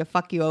is here to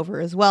fuck you over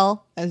as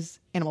well as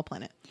Animal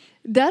Planet.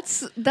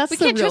 That's We the can't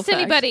real trust fact.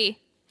 anybody.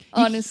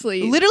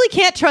 Honestly. Literally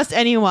can't trust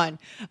anyone.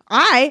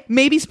 I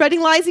may be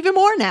spreading lies even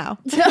more now.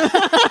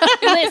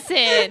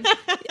 Listen,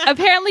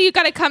 apparently you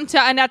got to come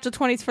to Unnatural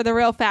 20s for the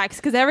real facts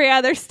because every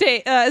other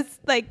state,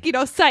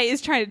 site is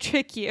trying to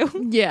trick you.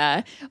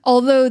 Yeah.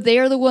 Although they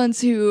are the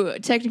ones who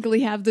technically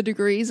have the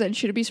degrees and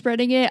should be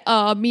spreading it.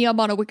 I'm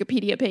on a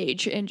Wikipedia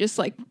page and just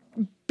like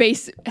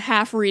base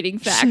half reading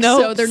facts. Snopes.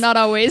 So they're not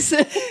always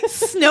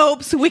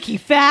Snopes, wiki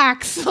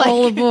facts,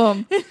 all of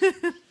them.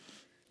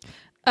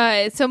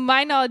 So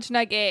my knowledge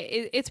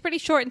nugget, it's pretty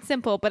short and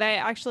simple, but I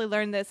actually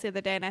learned this the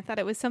other day and I thought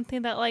it was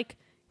something that like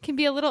can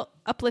be a little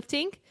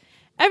uplifting.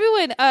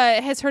 Everyone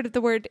has heard of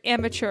the word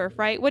amateur,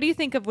 right? What do you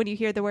think of when you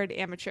hear the word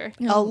amateur?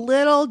 a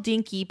little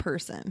dinky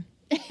person.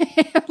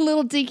 A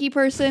little dinky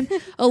person,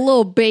 a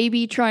little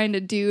baby trying to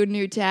do a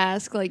new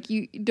task. Like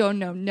you don't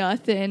know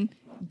nothing.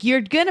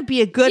 You're gonna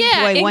be a good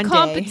boy one day,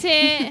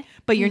 incompetent.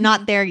 but you're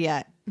not there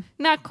yet.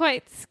 Not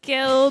quite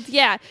skilled.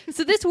 Yeah.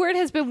 So this word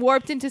has been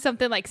warped into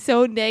something like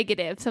so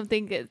negative,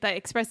 something that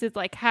expresses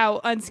like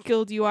how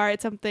unskilled you are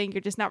at something.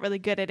 You're just not really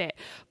good at it.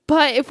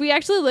 But if we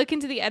actually look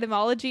into the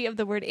etymology of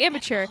the word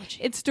amateur,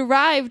 it's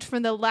derived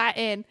from the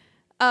Latin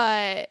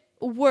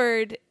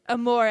word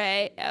amore.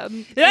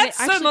 And That's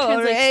it actually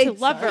amore. translates to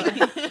lover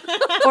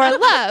or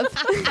love.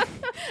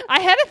 I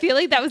had a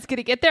feeling that was going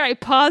to get there. I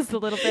paused a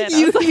little bit.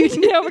 I was like,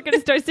 we're going to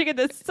start singing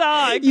this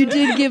song. You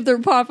did give the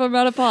proper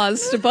amount of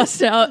pause to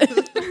bust out.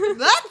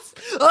 That's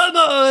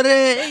amore.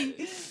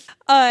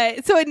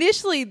 So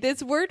initially,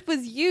 this word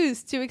was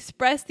used to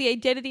express the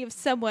identity of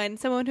someone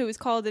who is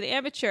called an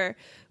amateur,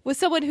 was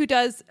someone who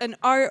does an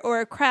art or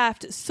a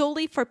craft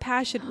solely for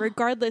passion,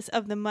 regardless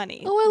of the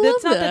money. Oh, I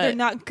That's love not that that. they're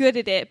not good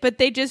at it, but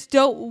they just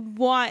don't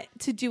want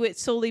to do it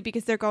solely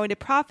because they're going to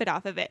profit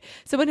off of it.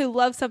 Someone who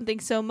loves something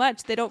so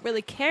much, they don't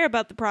really care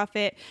about the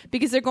profit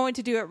because they're going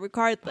to do it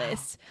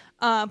regardless.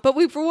 But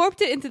we've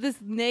warped it into this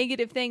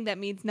negative thing that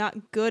means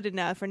not good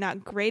enough or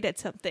not great at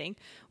something.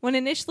 When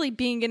initially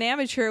being an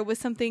amateur was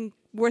something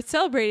worth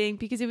celebrating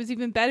because it was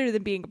even better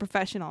than being a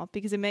professional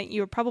because it meant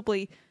you were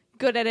probably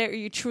good at it or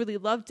you truly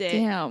loved it.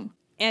 Damn.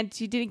 And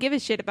you didn't give a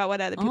shit about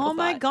what other people thought. Oh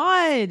my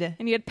god.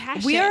 And you had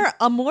passion. We are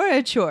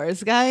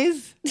amoritures,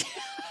 guys.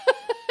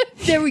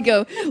 There we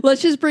go.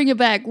 Let's just bring it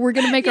back. We're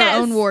going to make our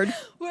own word.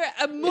 We're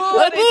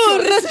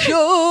amoritures.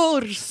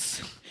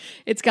 Amoritures.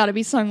 It's got to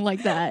be sung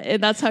like that.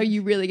 And that's how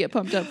you really get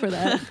pumped up for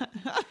that.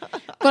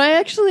 But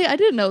I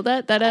didn't know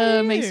that.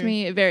 That makes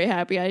me very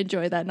happy. I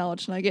enjoy that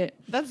knowledge nugget.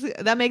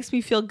 That makes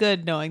me feel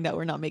good knowing that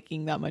we're not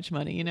making that much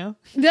money, you know?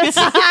 That's,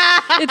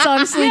 it's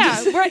honestly Yeah,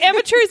 just, we're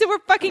amateurs and we're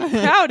fucking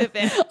proud of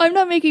it. I'm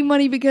not making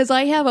money because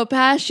I have a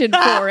passion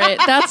for it.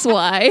 That's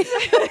why.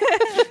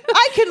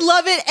 I can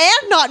love it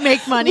and not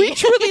make money. We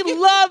truly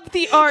love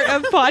the art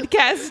of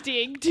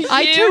podcasting. Do you?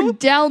 I turned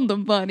down the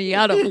money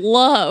out of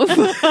love.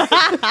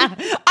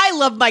 I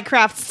love my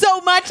craft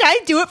so much, I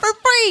do it for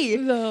free.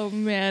 Oh,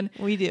 man.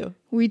 We do.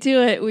 We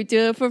do it. We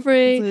do it for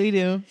free. We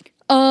do.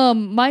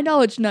 My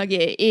knowledge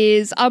nugget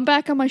is I'm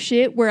back on my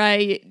shit where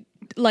I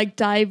like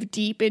dive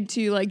deep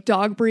into like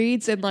dog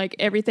breeds and like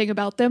everything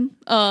about them.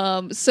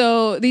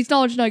 So these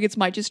knowledge nuggets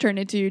might just turn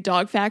into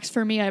dog facts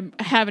for me. I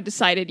haven't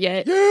decided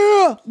yet.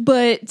 Yeah.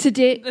 But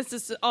today This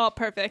is all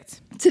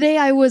perfect.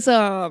 I was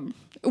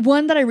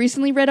one that I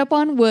recently read up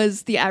on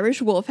was the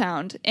Irish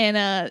Wolfhound,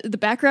 and the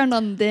background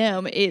on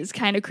them is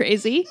kind of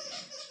crazy.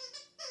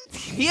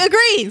 He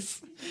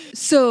agrees.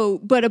 So,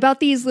 but about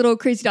these little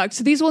crazy dogs.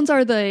 So these ones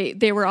are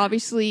they were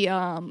obviously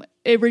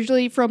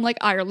originally from like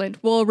Ireland.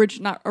 Well,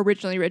 not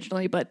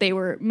originally, but they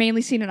were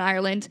mainly seen in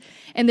Ireland.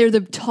 And they're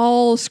the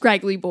tall,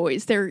 scraggly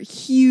boys. They're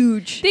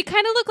huge. They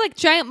kind of look like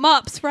giant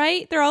mops,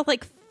 right? They're all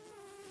like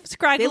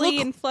scraggly They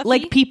look and fluffy.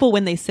 like people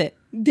when they sit.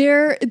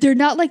 They're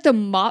not like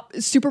the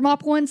super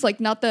mop ones, like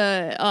not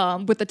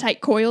the with the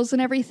tight coils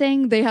and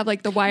everything. They have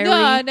like the wiry.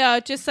 No,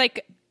 just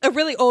like a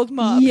really old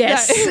mop.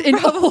 Yes, that an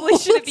probably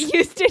old- shouldn't be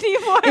used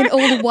anymore. An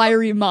old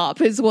wiry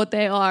mop is what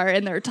they are,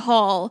 and they're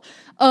tall.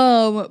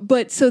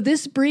 But so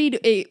this breed,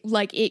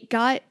 it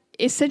got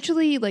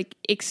essentially like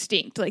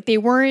extinct. Like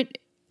there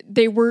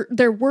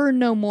were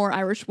no more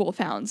Irish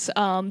Wolfhounds.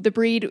 The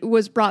breed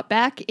was brought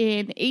back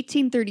in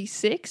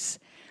 1836,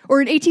 or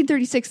in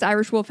 1836, the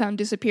Irish Wolfhound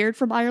disappeared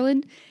from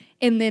Ireland.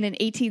 And then in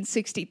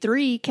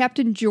 1863,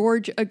 Captain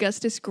George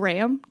Augustus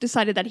Graham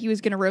decided that he was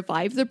going to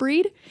revive the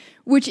breed,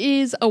 which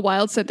is a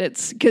wild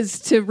sentence because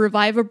to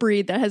revive a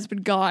breed that has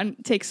been gone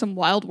takes some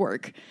wild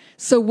work.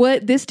 So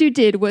what this dude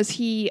did was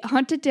he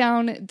hunted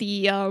down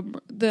the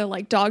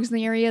like dogs in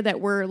the area that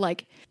were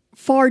like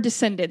far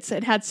descendants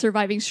that had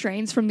surviving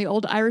strains from the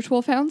old Irish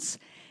Wolfhounds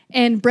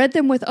and bred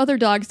them with other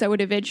dogs that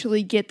would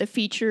eventually get the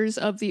features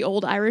of the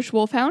old Irish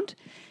Wolfhound.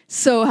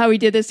 So how he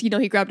did this,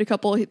 he grabbed a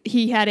couple.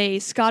 He had a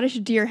Scottish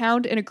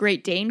Deerhound and a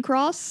Great Dane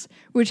cross,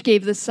 which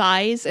gave the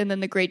size and then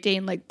the Great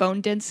Dane like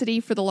bone density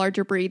for the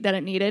larger breed that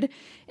it needed.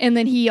 And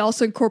then he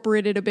also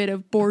incorporated a bit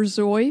of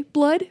Borzoi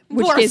blood.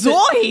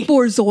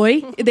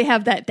 Borzoi! They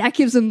have that. That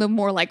gives them the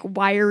more like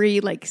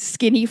wiry, like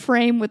skinny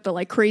frame with the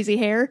like crazy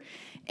hair.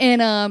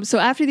 And so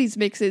after these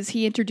mixes,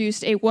 he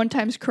introduced a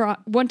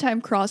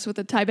one-time cross with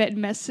a Tibetan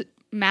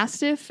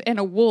Mastiff and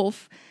a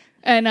wolf.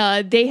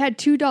 And they had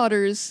 2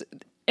 daughters.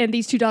 And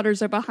these 2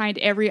 daughters are behind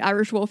every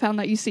Irish Wolfhound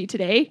that you see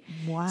today.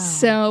 Wow.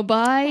 So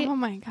oh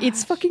my gosh.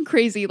 it's fucking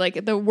crazy,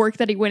 like the work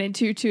that he went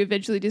into to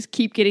eventually just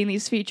keep getting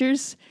these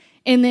features.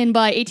 And then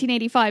by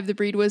 1885, the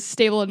breed was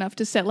stable enough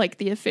to set like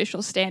the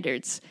official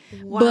standards.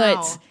 Wow.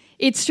 But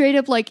it's straight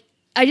up like,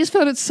 I just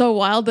found it so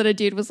wild that a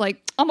dude was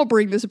like, I'm gonna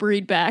bring this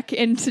breed back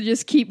and to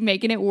just keep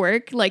making it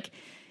work. Like,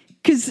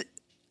 cause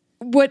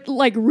what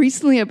like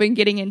recently I've been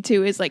getting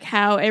into is like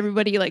how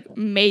everybody like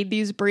made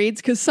these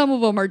breeds. Cause some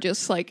of them are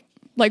just like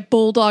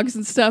bulldogs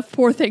and stuff.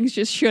 Poor things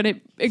just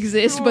shouldn't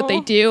exist, but they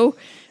do.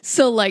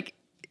 So like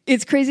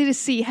it's crazy to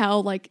see how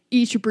like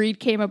each breed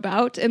came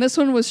about, and this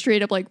one was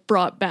straight up like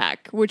brought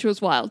back, which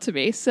was wild to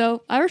me.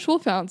 So Irish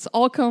Wolfhounds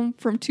all come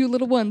from 2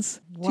 little ones,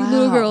 2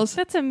 little girls.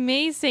 That's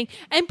amazing.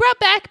 And brought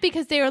back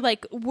because they were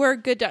like, we're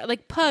good dogs.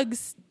 Like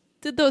pugs,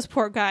 those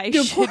poor guys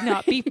should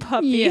not be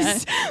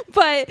puppies. Yeah.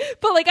 But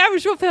like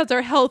Irish Wolfhounds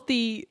are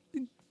healthy,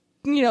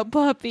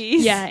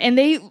 puppies. Yeah, and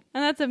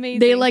that's amazing.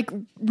 they like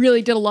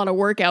really did a lot of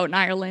work out in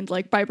Ireland,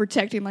 like by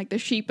protecting like the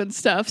sheep and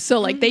stuff. So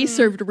like they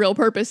served a real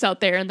purpose out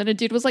there. And then a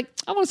dude was like,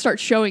 I want to start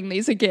showing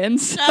these again.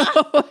 So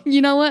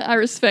you know what? I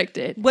respect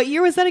it. What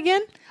year was that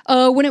again?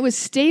 When it was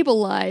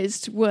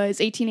stabilized was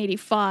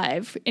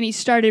 1885, and he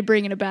started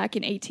bringing it back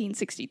in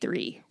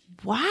 1863.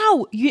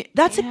 Wow.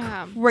 That's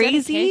Damn,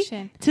 crazy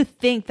dedication. to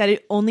think that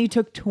it only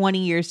took 20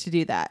 years to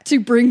do that. To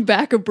bring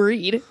back a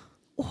breed.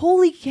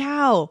 Holy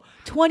cow.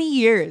 20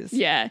 years.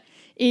 Yeah,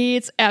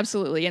 it's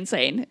absolutely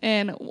insane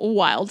and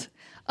wild.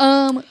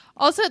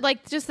 Also,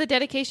 like just the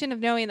dedication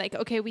of knowing, like,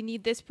 okay, we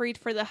need this breed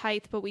for the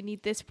height, but we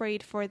need this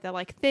breed for the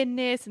like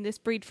thinness, and this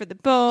breed for the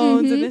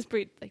bones, and this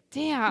breed, like,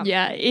 damn.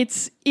 Yeah,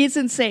 it's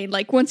insane.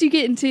 Like once you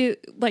get into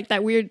like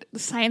that weird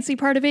sciencey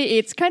part of it,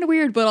 it's kind of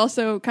weird, but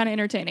also kind of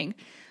entertaining.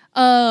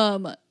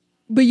 But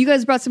you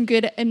guys brought some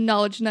good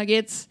knowledge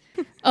nuggets.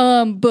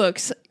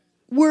 Books.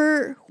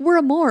 We're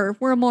amores.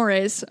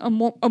 Amoratures.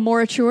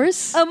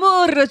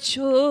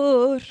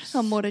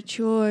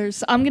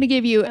 Amoratures. I'm going to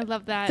give you I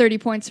love that. 30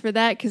 points for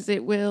that because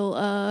it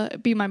will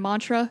be my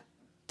mantra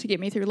to get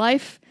me through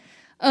life.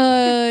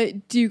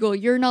 Dougal,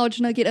 your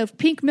knowledge nugget of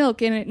pink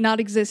milk and it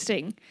not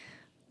existing.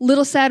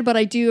 Little sad, but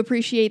I do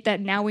appreciate that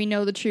now we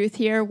know the truth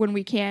here when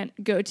we can't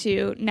go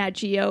to Nat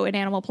Geo and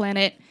Animal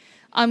Planet.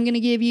 I'm going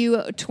to give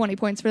you 20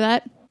 points for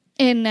that.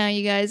 And now,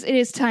 you guys, it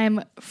is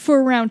time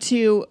for round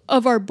 2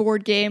 of our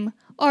board game,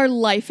 our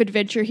life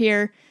adventure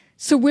here.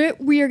 So what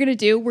we are going to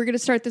do, we're going to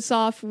start this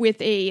off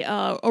with a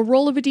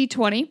roll of a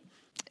d20.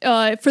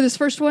 For this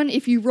first one,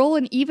 if you roll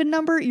an even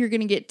number, you're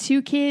going to get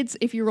 2 kids.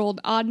 If you roll an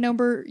odd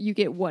number, you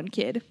get 1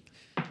 kid.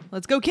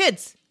 Let's go,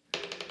 kids.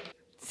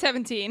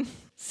 17.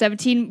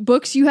 17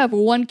 books. You have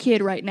 1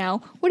 kid right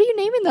now. What are you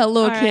naming that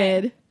little All right.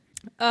 kid?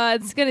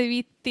 It's gonna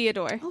be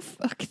Theodore. Oh,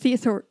 fuck.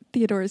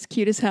 Theodore is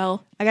cute as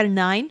hell. I got a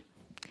 9.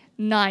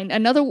 9.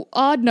 Another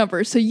odd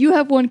number. So you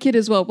have 1 kid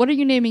as well. What are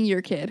you naming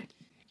your kid?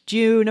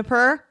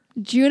 Juniper.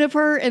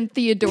 Juniper and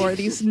Theodore,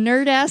 these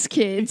nerd ass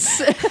kids.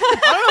 I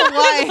don't know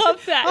why. I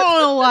love that. I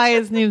don't know why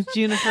his name's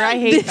Juniper. I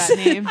hate that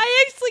name.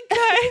 I actually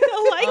kind of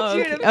like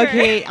Juniper.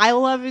 Okay, I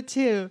love it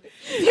too.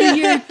 The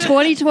year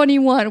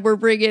 2021, we're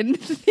bringing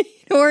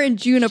Theodore and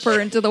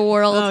Juniper into the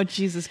world. Oh,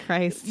 Jesus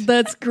Christ.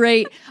 That's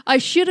great. I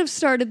should have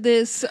started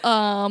this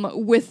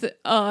with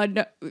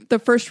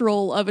the first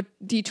roll of a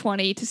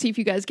d20 to see if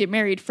you guys get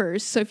married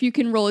first. So if you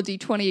can roll a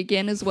d20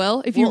 again as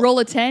well. If you roll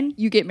a 10,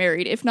 you get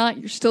married. If not,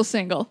 you're still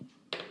single.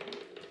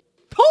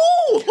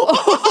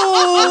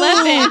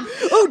 Oh!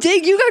 11. Oh,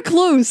 dang, you got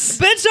close.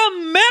 Bitch,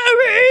 I'm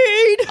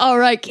married. All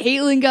right,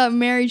 Caitlin got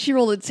married. She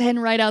rolled a 10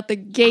 right out the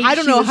gate. I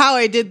don't know how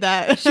I did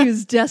that. She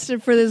was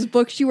destined for this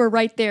book. You were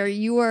right there.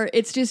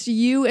 It's just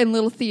you and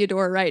little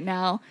Theodore right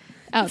now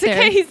out It's there.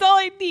 okay, he's all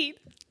I need.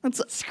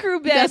 That's- Screw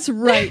Ben. That's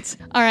right.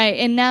 All right,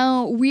 and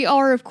now we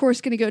are, of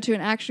course, going to go to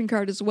an action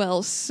card as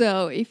well.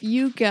 So if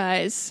you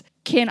guys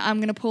can, I'm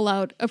going to pull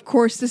out. Of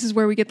course, this is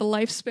where we get the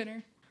life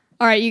spinner.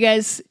 All right, you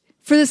guys.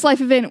 For this life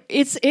event,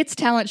 it's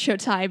talent show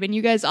time, and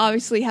you guys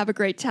obviously have a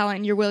great talent,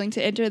 and you're willing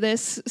to enter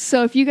this.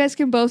 So if you guys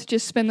can both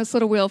just spin this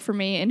little wheel for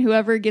me, and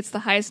whoever gets the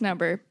highest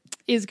number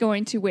is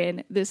going to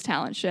win this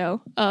talent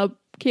show.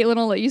 Caitlin,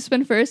 I'll let you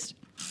spin first.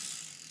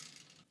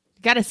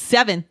 Got a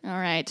 7. All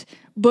right.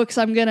 Books,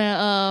 I'm going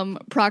to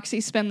proxy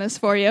spin this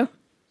for you.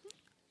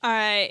 All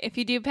right. If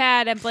you do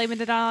bad, I'm blaming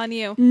it all on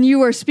you.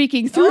 You are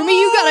speaking through me.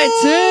 You got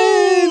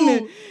a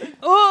 10.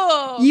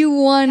 Oh, You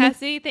won.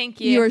 Cassie, thank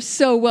you. You are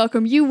so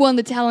welcome. You won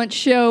the talent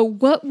show.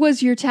 What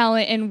was your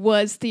talent, and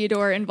was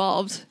Theodore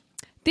involved?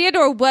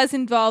 Theodore was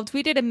involved.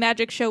 We did a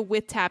magic show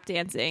with tap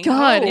dancing.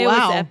 God, it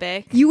wow. was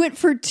epic. You went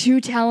for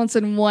 2 talents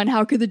in one.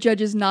 How could the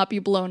judges not be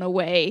blown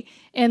away?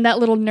 And that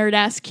little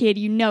nerd-ass kid,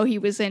 you know he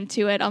was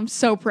into it. I'm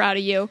so proud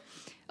of you.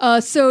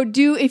 So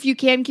if you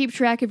can, keep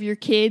track of your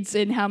kids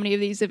and how many of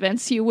these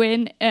events you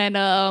win,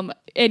 and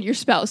your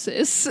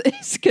spouses,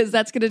 because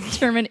that's going to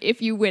determine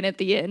if you win at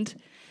the end.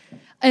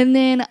 And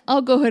then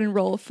I'll go ahead and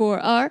roll for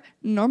our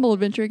normal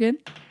adventure again.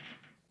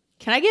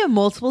 Can I give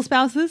multiple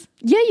spouses?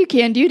 Yeah, you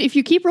can, dude. If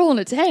you keep rolling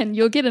a 10,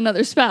 you'll get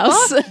another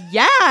spouse.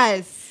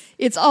 Yes.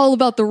 It's all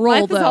about the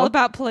roll, Life though. is all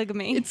about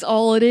polygamy. It's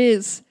all it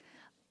is.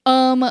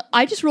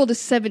 I just rolled a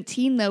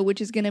 17, though,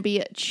 which is going to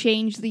be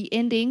change the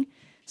ending.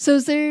 So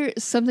is there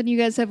something you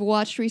guys have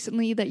watched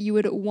recently that you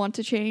would want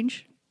to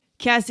change?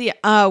 Cassie,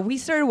 we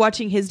started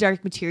watching His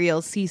Dark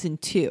Materials season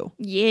 2.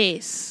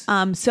 Yes.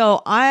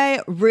 So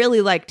I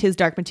really liked His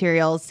Dark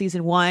Materials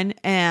season 1,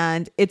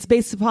 and it's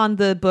based upon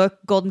the book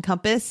Golden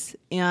Compass,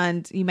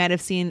 and you might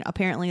have seen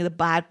apparently the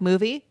bad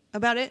movie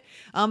about it.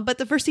 But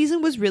the first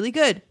season was really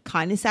good.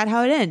 Kind of sad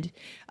how it ended.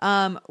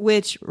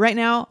 Which right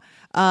now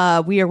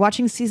we are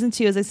watching season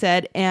 2, as I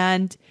said,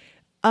 and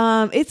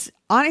it's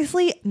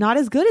honestly not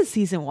as good as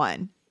season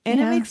 1. And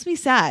Yeah. it makes me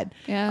sad.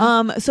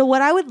 Yeah. So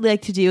what I would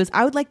like to do is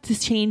I would like to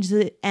change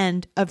the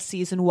end of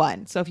season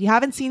 1. So if you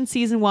haven't seen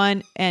season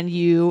 1 and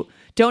you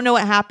don't know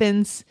what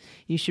happens,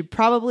 you should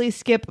probably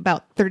skip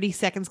about 30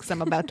 seconds because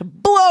I'm about to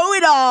blow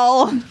it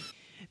all.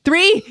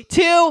 3,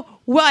 2,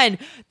 1.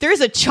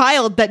 There's a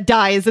child that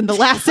dies in the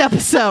last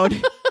episode.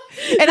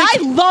 And I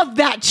love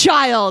that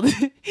child.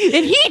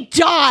 And he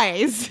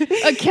dies.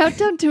 A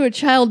countdown to a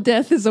child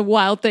death is a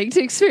wild thing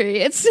to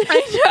experience. I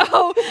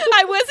know.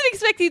 I wasn't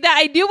expecting that.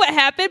 I knew what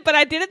happened, but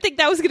I didn't think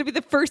that was going to be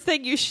the first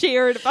thing you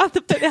shared about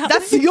the finale.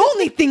 That's the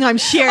only thing I'm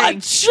sharing.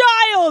 A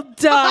child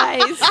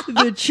dies.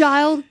 The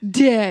child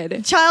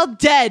dead. Child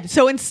dead.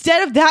 So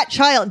instead of that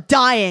child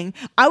dying,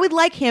 I would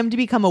like him to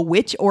become a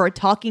witch or a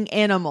talking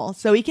animal.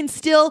 So he can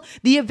still,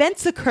 the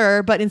events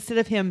occur, but instead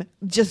of him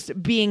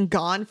just being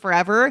gone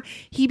forever,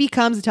 he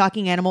becomes a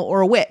talking animal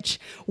or a witch.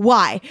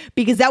 Why?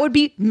 Because that would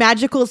be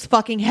magical as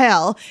fucking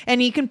hell.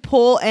 And he can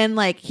pull, and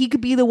like he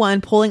could be the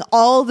one pulling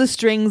all the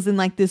strings in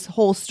like this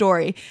whole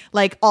story.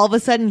 Like all of a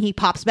sudden he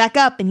pops back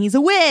up and he's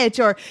a witch,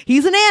 or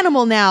he's an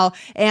animal now.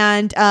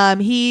 And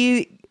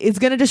he is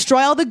going to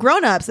destroy all the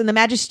grown-ups, and the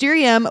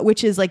magisterium,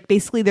 which is like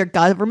basically their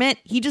government,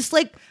 he just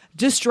like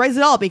destroys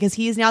it all because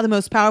he is now the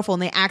most powerful,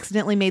 and they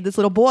accidentally made this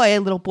little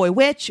boy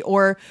witch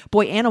or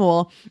boy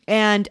animal.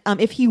 And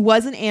if he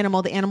was an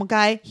animal, the animal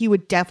guy, he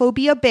would defo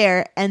be a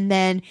bear, and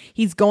then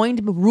he's going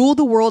to rule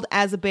the world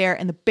as a bear,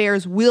 and the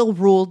bears will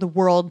rule the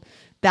world.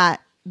 That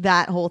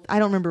whole, I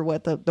don't remember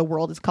what the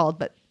world is called,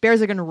 but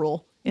bears are going to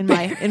rule in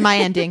my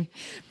ending.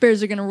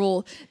 Bears are gonna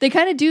rule. They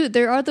kind of do.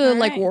 There are the All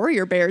like right.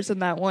 warrior bears in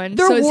that one.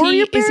 They're so is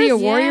warrior is he a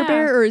bears? warrior Yeah.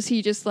 bear, or is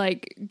he just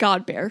like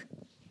God bear?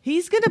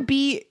 He's going to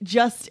be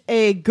just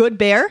a good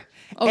bear,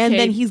 and Okay.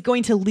 then he's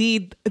going to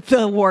lead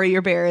the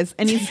warrior bears,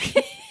 and he's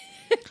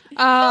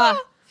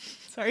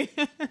sorry.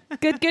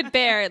 Good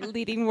bear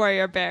leading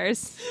warrior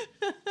bears.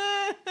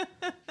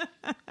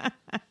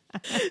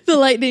 The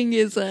lightning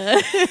is put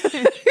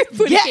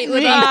Get Caitlin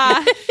me. on. I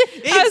was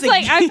It's a-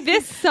 like, I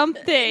missed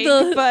something,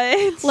 The-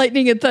 but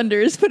Lightning and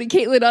thunder is putting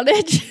Caitlin on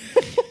edge.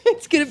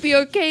 It's gonna be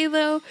okay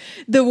though.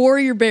 The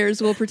warrior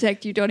bears will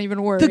protect you. Don't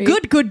even worry. The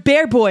good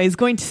bear boy is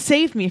going to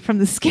save me from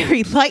the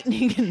scary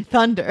lightning and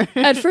thunder.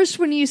 At first,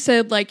 when you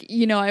said like,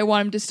 I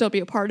want him to still be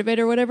a part of it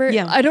or whatever,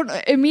 Yeah.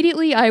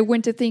 I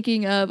went to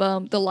thinking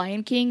of the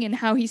Lion King and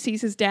how he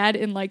sees his dad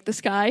in like the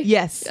sky.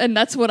 Yes. And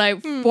that's what I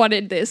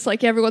wanted this.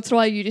 Like every once in a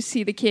while you just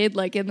see the kid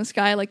like in the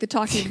sky, like the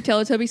talking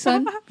Teletubby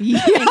son.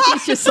 Yeah. And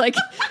he's just like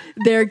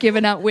there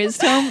giving out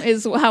wisdom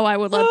is how I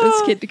would love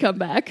this kid to come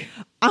back.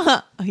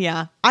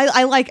 Yeah.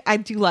 I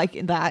do like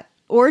that.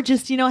 Or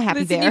just, happy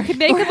listen, bear. you can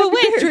make him a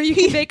witch, or you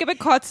can make him a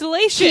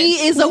constellation.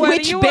 He is a What do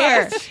witch you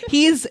bear. want?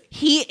 He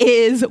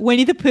is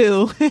Winnie the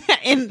Pooh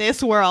in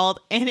this world,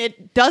 and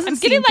it doesn't I'm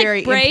seem getting very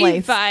like Brave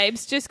in place.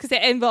 vibes just because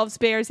it involves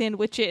bears and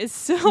witches.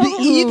 So The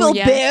evil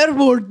yeah. bear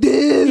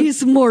Mordin.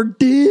 He's more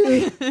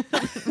dead.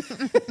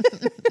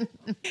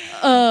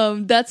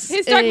 That's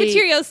His Dark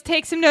Materials,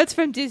 take some notes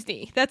from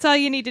Disney. That's all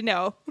you need to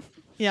know.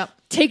 Yep.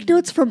 Take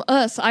notes from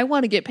us. I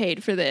want to get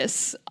paid for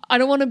this. I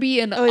don't want to be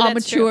an that's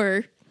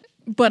amateur,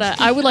 but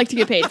I would like to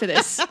get paid for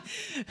this.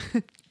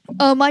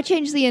 I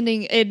changed the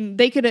ending, and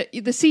they could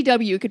the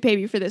CW could pay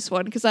me for this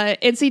one because and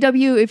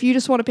CW, if you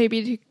just want to pay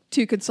me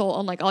to consult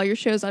on like all your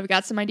shows, I've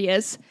got some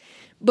ideas.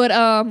 But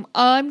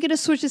I'm gonna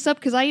switch this up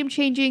because I am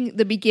changing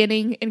the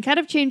beginning and kind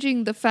of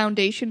changing the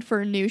foundation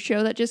for a new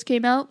show that just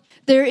came out.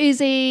 There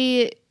is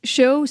a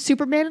show,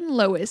 Superman and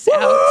Lois,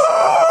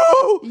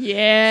 out.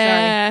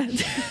 Yeah.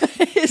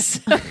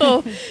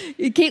 So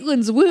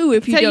Caitlin's woo,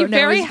 if you So don't you're know.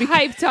 very is because-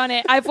 hyped on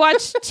it. I've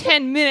watched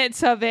 10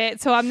 minutes of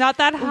it, so I'm not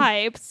that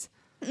hyped.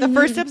 The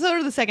first episode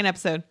or the second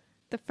episode?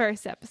 The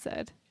first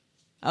episode.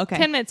 Okay.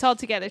 10 minutes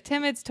altogether.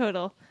 10 minutes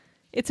total.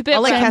 It's a bit.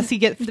 I'll let from Cassie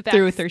get the through back.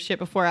 with her shit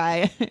before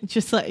I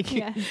just like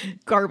Yeah.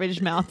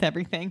 garbage mouth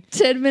everything.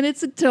 10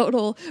 minutes in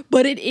total,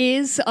 but it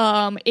is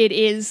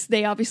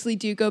they obviously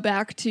do go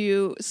back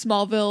to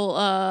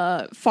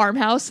Smallville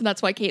farmhouse, and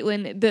that's why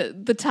Caitlin,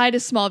 the tie to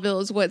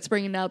Smallville is what's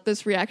bringing out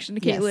this reaction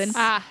to Yes. Caitlin.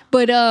 Ah.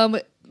 But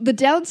the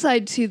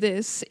downside to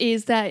this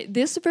is that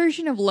this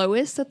version of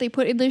Lois that they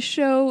put in this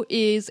show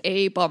is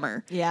a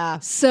bummer. Yeah.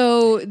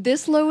 So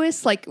this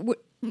Lois, like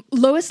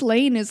Lois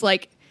Lane is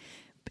like,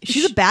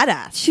 She's a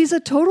badass. she's a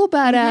total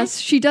badass. Mm-hmm.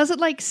 She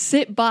doesn't like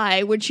sit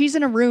by. When she's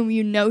in a room,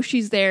 you know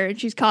she's there and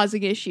she's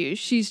causing issues.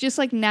 She's just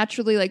like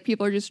naturally like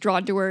people are just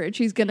drawn to her, and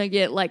she's gonna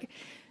get like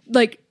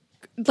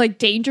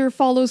danger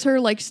follows her.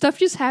 Like stuff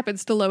just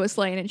happens to Lois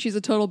Lane, and she's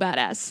a total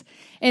badass.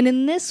 And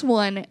in this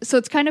one, so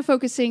it's kind of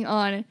focusing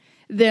on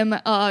them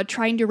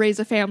trying to raise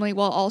a family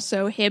while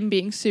also him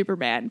being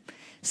Superman.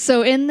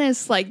 So in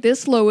this, like,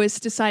 this Lois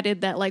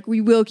decided that, like,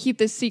 we will keep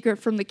this secret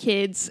from the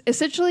kids.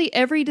 Essentially,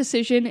 every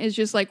decision is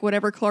just, like,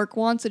 whatever Clark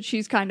wants, and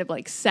she's kind of,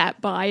 like,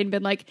 sat by and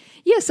been like,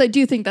 yes, I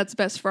do think that's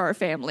best for our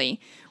family,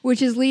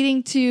 which is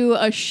leading to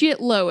a shit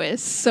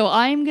Lois. So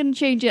I'm going to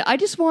change it. I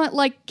just want,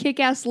 like,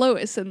 kick-ass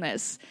Lois in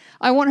this.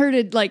 I want her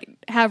to, like,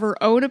 have her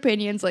own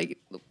opinions,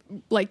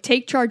 like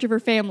take charge of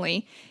her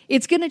family.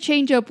 It's going to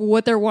change up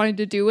what they're wanting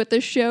to do with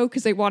this show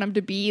because they want them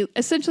to be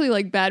essentially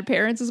like bad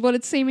parents is what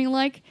it's seeming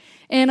like.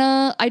 And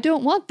I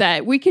don't want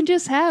that. We can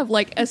just have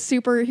like a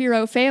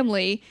superhero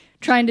family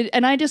trying to,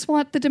 and I just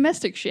want the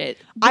domestic shit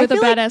I with a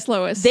feel like badass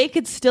Lois. They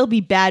could still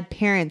be bad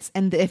parents,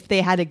 and if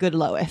they had a good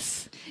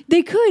Lois.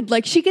 They could,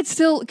 like, she could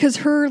still, because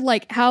her,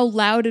 like, how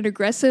loud and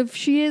aggressive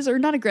she is, or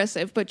not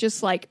aggressive, but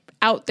just, like,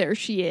 out there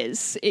she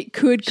is. It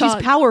could She's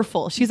cause...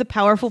 powerful. She's a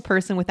powerful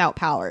person without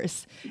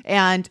powers.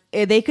 And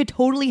they could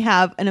totally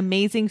have an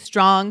amazing,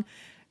 strong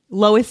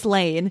Lois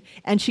Lane,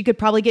 and she could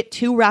probably get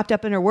too wrapped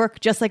up in her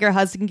work, just like her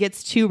husband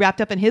gets too wrapped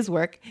up in his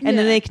work. And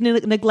then Yeah. they can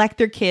neglect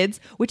their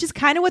kids, which is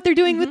kind of what they're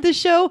doing with this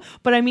show.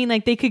 But I mean,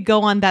 like, they could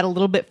go on that a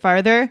little bit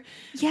farther.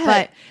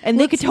 Yeah. And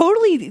they could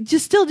totally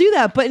just still do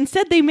that. But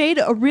instead, they made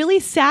a really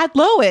sad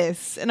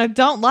Lois, and I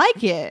don't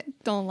like it.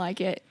 Don't like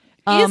it.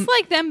 Is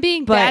like them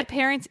being but- bad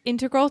parents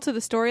integral to the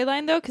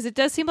storyline though? Because it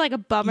does seem like a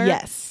bummer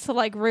Yes. to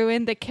like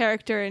ruin the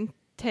character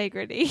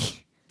integrity.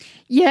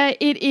 Yeah,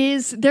 it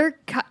is. They're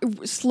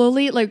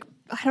slowly, like,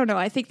 I don't know.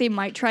 I think they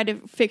might try to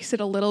fix it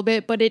a little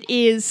bit, but it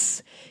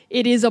is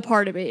a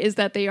part of it is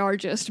that they are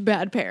just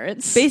bad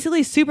parents.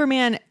 Basically,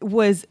 Superman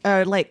was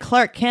like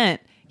Clark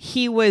Kent.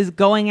 He was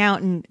going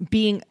out and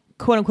being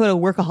quote unquote a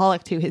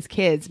workaholic to his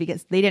kids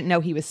because they didn't know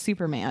he was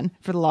Superman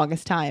for the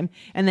longest time.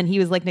 And then he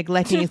was like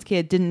neglecting his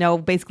kid, didn't know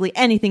basically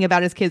anything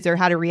about his kids or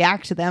how to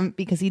react to them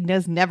because he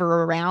was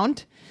never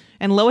around.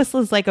 And Lois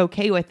was like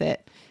okay with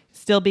it,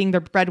 still being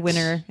the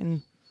breadwinner.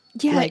 And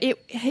Yeah, like,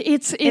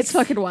 it's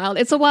fucking wild.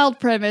 It's a wild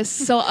premise.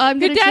 So I'm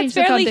Your going to change dad's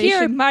the barely foundation.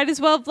 here. Might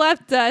as well have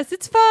left us.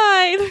 It's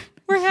fine.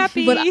 We're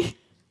happy. But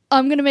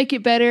I'm going to make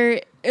it better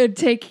and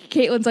take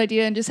Caitlin's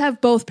idea and just have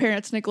both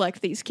parents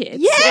neglect these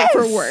kids Yes!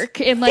 for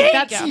work. And like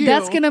Thank you.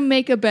 that's going to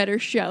make a better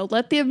show.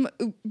 Let them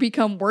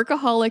become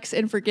workaholics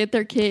and forget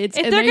their kids.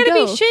 if and they're there you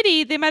going to go. be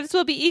shitty, they might as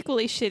well be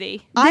equally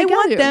shitty. I They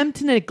want gotta. them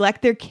to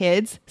neglect their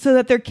kids so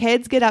that their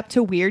kids get up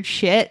to weird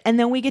shit, and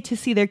then we get to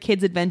see their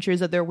kids'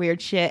 adventures of their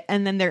weird shit,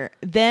 and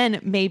then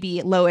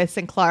maybe Lois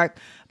and Clark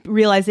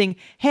realizing,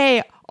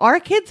 hey, our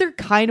kids are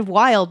kind of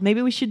wild.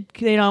 Maybe we should,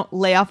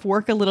 lay off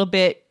work a little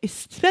bit,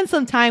 spend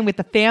some time with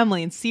the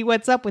family, and see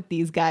what's up with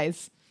these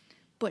guys.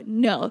 But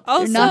no,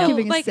 Also, they're not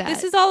giving like us that.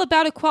 this is all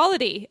about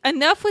equality.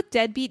 Enough with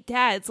deadbeat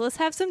dads. Let's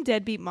have some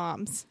deadbeat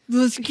moms.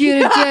 Let's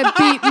get a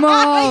deadbeat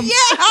mom.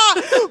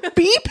 Yeah,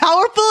 be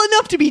powerful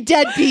enough to be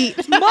deadbeat.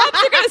 Moms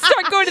are going to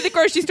start going to the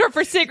grocery store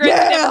for cigarettes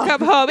and Yeah. never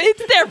come home.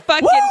 It's their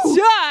fucking Woo!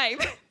 time.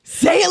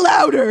 Say it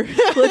louder.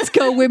 Let's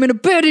go, women.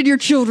 Abandon your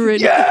children.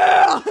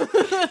 Yeah.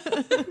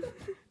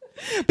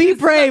 Be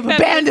brave.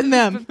 Abandon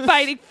them.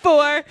 Fighting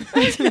for.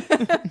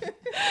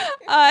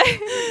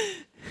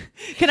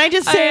 Can I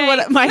just say All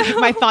right. what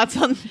my thoughts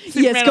on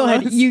Superman Yes, go and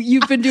ahead. Lois?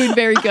 You've been doing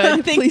very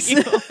good. Thank Please.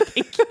 you.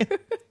 Thank you.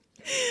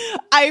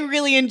 I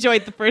really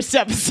enjoyed the first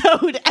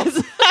episode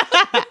as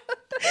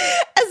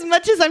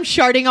much as I'm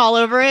sharding all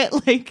over it.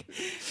 Like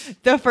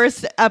the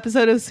first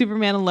episode of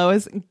Superman and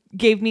Lois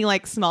gave me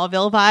like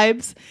Smallville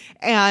vibes,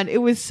 and it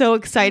was so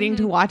exciting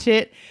to watch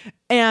it.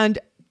 And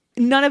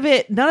none of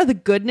the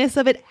goodness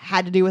of it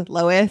had to do with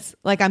Lois.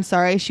 Like, I'm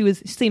sorry, she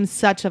seemed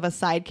such of a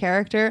side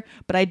character,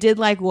 but I did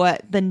like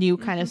what the new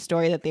kind of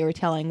story that they were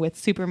telling with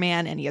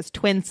Superman, and he has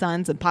twin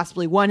sons and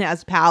possibly one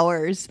has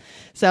powers.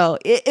 So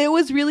it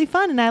was really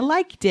fun and I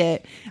liked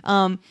it.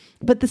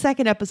 But the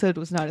second episode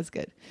was not as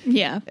good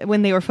Yeah.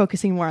 when they were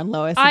focusing more on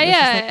Lois. And it was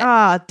just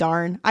like,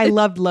 darn. I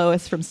loved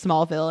Lois from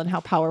Smallville and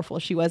how powerful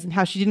she was and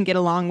how she didn't get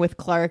along with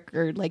Clark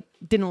or like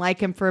didn't like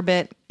him for a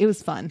bit. It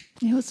was fun.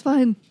 It was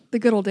fun. The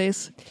good old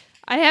days.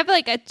 I have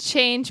like a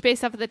change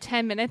based off of the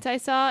 10 minutes I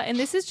saw, and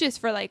this is just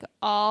for like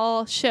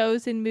all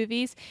shows and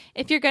movies.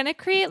 If you're gonna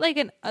create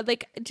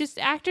just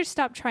actors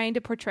stop trying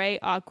to portray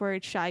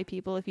awkward, shy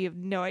people if you have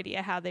no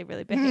idea how they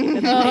really behave.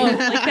 And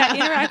like that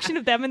interaction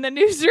of them in the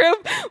newsroom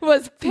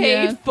was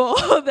painful.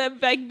 Them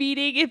like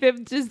meeting if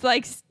him just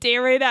like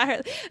staring at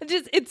her,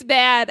 it's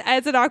bad.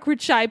 As an awkward,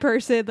 shy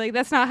person, like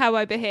that's not how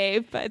I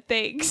behave. But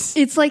thanks.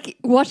 It's like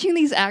watching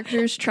these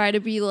actors try to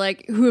be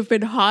like who have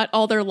been hot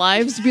all their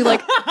lives, be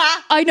like,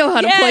 I know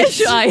how to play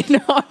shy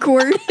and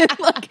awkward.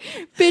 Like,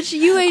 bitch,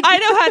 you ain't. I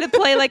know how to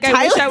play like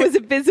I wish I was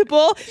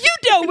invisible. You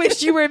don't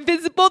wish you were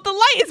invisible. The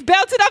light is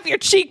bouncing off your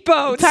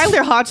cheekbones.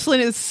 Tyler Hoechlin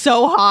is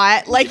so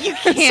hot. Like you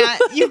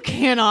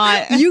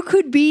cannot. You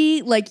could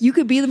be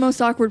the most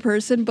awkward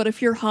person, but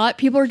if you're hot,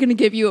 people are going to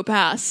give you a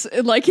pass.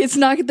 Like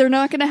they're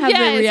not going to have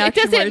the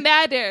reaction. It doesn't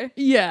matter.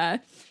 Yeah.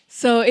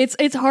 So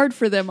it's hard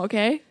for them,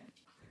 okay?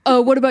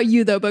 What about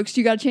you though, Books?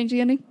 Do you got to change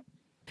the ending?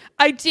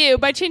 I do.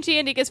 My change the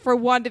ending is for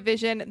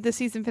WandaVision, the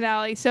season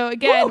finale. So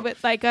again,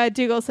 with like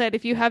Dougal said,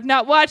 if you have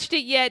not watched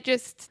it yet,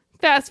 just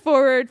fast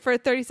forward for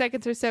 30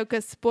 seconds or so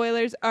because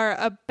spoilers are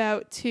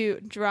about to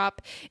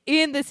drop.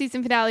 In the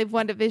season finale of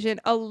WandaVision,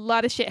 a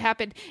lot of shit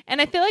happened.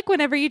 And I feel like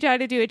whenever you try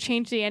to do a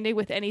change the ending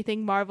with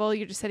anything Marvel,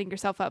 you're just setting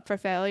yourself up for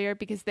failure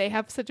because they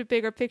have such a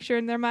bigger picture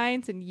in their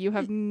minds and you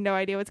have no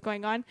idea what's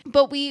going on.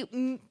 But we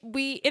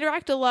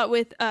interact a lot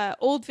with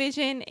old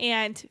Vision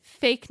and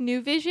fake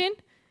new Vision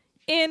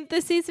in the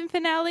season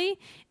finale.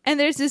 And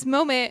there's this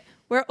moment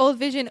where old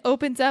Vision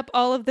opens up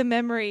all of the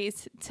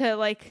memories to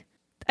like,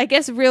 I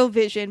guess real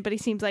Vision, but he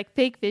seems like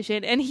fake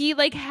Vision. And he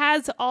like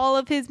has all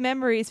of his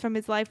memories from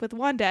his life with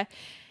Wanda.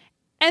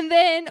 And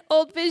then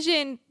old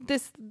Vision,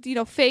 this,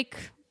 fake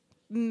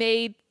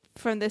made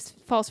from this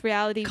false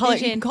reality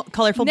Vision,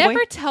 colorful never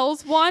boy?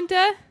 tells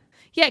Wanda.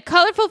 Yeah,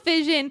 colorful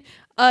Vision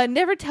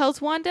never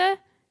tells Wanda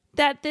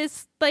that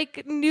this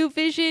like new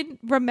Vision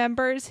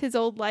remembers his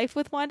old life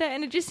with Wanda,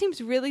 and it just seems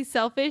really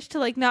selfish to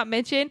like not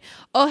mention,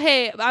 oh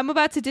hey, I'm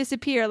about to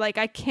disappear, like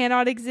I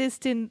cannot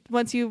exist in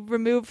once you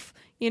remove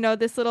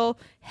this little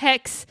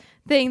hex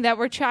thing that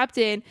we're trapped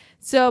in.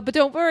 So but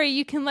don't worry,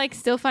 you can like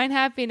still find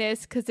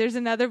happiness because there's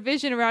another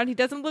Vision around. He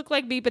doesn't look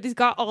like me, but he's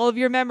got all of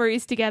your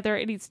memories together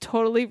and he's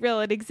totally real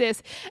and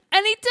exists,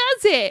 and he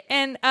does it.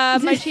 And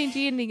my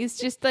changing ending is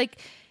just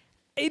like,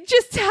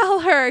 just tell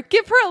her,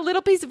 give her a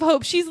little piece of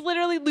hope. She's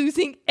literally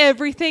losing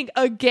everything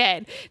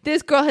again.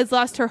 This girl has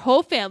lost her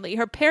whole family.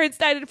 Her parents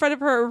died in front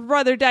of her. Her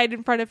brother died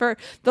in front of her.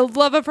 The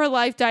love of her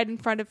life died in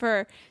front of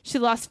her. She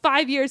lost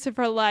 5 years of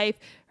her life.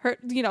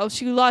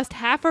 She lost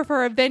half of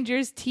her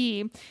Avengers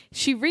team.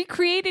 She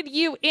recreated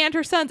you and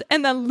her sons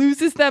and then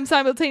loses them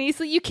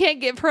simultaneously. You can't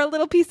give her a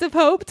little piece of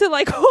hope to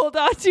like hold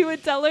on to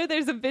and tell her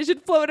there's a Vision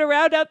floating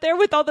around out there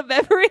with all the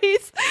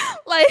memories.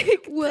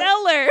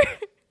 Tell her.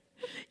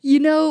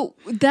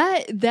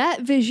 That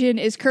Vision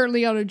is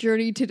currently on a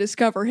journey to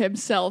discover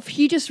himself.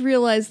 He just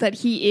realized that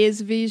he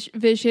is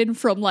Vision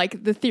from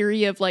like the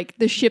theory of like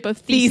the ship of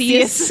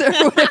Theseus. Or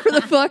whatever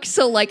the fuck.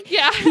 So like,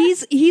 yeah,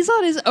 he's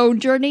on his own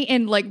journey,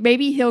 and like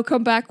maybe he'll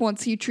come back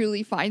once he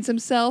truly finds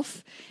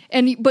himself.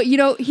 But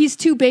he's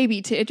too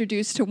baby to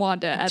introduce to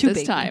Wanda at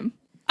this time.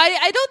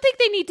 I don't think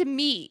they need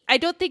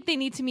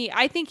to meet.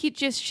 I think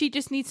she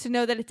just needs to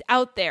know that it's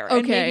out there. Okay.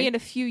 And maybe in a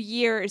few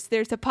years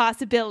there's a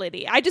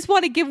possibility. I just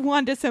want to give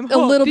Wanda some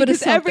hope. A little bit of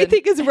something.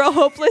 Everything is real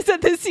hopeless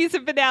at this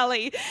season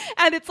finale.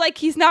 And it's like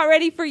he's not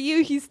ready for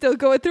you. He's still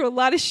going through a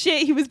lot of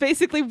shit. He was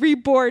basically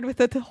reborn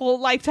with a whole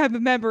lifetime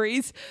of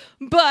memories.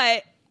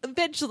 But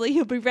eventually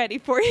he'll be ready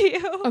for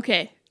you.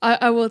 Okay.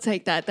 I will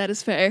take that. That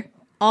is fair.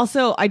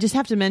 Also, I just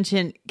have to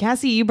mention,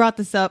 Cassie, you brought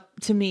this up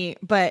to me,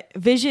 but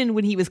Vision,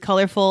 when he was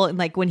colorful and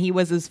like when he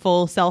was his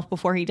full self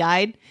before he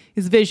died,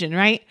 his Vision,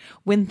 right?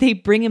 When they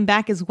bring him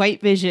back as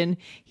White Vision,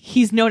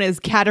 he's known as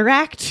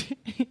Cataract.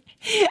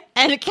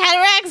 And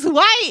Cataract's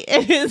white.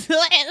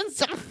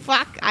 It's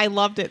fuck. I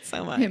loved it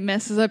so much. It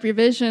messes up your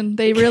vision.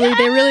 They really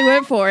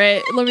went for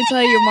it. Let me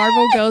tell you,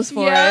 Marvel goes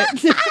for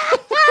it.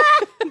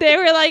 They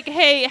were like,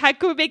 "Hey, how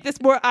can we make this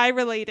more eye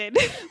related?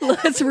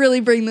 Let's really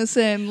bring this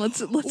in.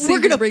 Let's. We're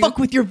gonna fuck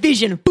with your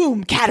vision.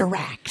 Boom,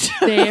 cataract.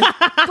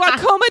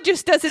 Glaucoma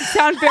just doesn't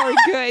sound very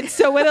good.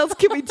 So what else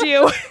can we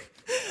do?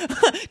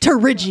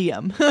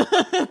 Pterygium.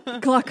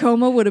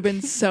 Glaucoma would have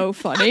been so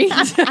funny.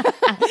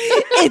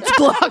 It's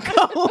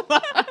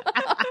glaucoma.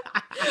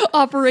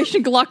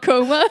 Operation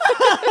Glaucoma.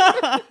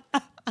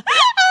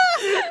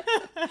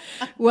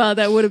 Wow,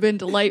 that would have been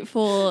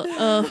delightful.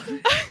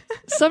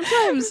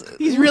 Sometimes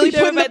he's really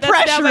putting the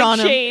pressure on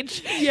him.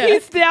 Change. Yeah.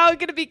 He's now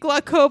going to be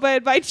glaucoma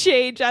and my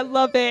change. I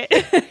love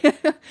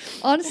it.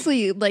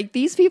 Honestly, like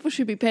these people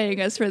should be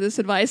paying us for this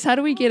advice. How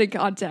do we get in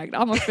contact?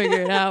 I'm gonna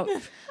figure it out.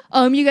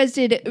 You guys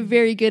did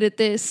very good at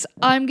this.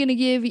 I'm gonna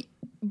give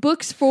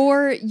Books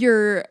for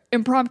your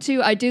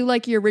impromptu. I do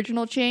like your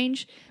original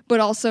change, but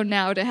also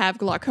now to have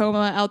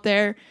glaucoma out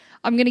there,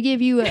 I'm gonna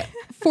give you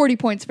 40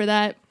 points for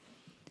that.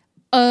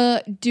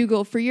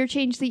 Dougal, for your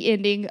change the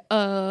ending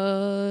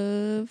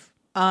of...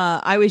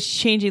 I was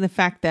changing the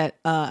fact that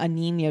a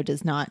Nino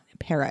does not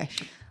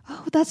perish.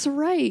 Oh, that's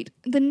right.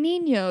 The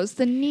Niños.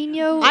 The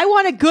Niño. I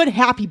want a good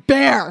happy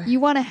bear. You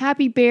want a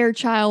happy bear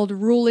child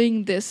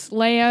ruling this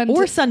land.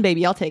 Or sun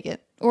baby, I'll take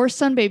it. Or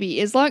sun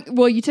baby.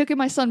 Well, you took in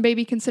my sun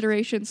baby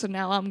consideration, so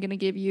now I'm going to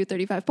give you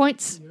 35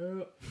 points.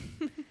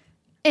 Yeah.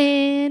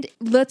 And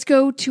let's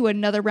go to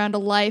another round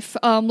of life.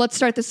 Let's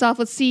start this off.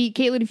 Let's see,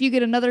 Caitlin, if you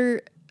get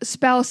another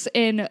spouse,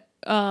 and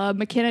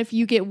McKenna, if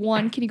you get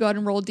one, can you go ahead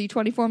and roll a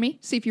d20 for me?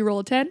 See if you roll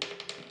a 10.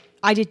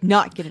 I did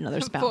not get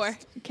another spouse. 4.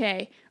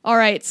 Okay. All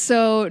right.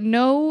 So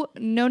no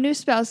new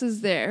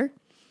spouses there.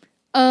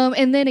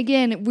 And then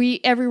again,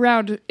 every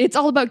round, it's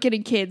all about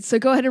getting kids. So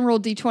go ahead and roll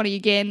d20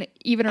 again.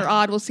 Even or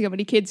odd, we'll see how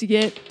many kids you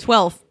get.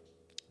 12.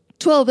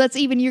 12, that's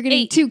even. You're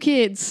getting 2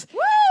 kids. Woo!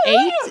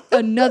 8,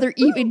 another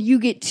even. You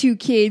get 2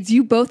 kids.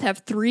 You both have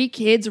 3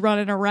 kids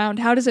running around.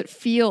 How does it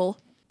feel?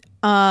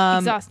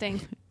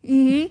 Exhausting.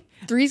 Mm-hmm.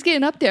 3's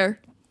getting up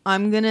there. I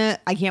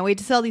can't wait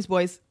to sell these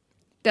boys.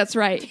 That's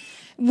right.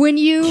 Now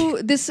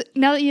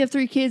that you have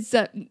 3 kids,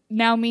 that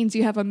now means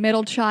you have a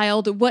middle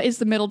child. What is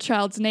the middle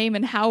child's name,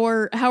 and how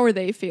are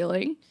they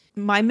feeling?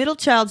 My middle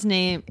child's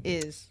name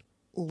is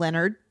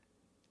Leonard.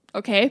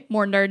 Okay,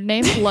 more nerd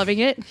names, loving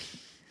it.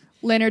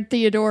 Leonard,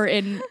 Theodore,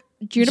 and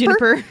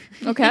Juniper.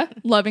 Okay,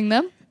 loving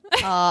them.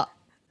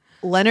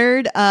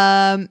 Leonard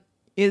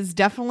is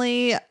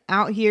definitely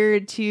out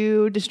here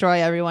to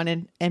destroy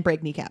everyone and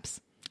break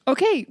kneecaps.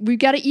 Okay, we've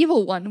got an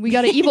evil one. We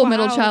got an evil Wow.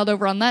 middle child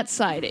over on that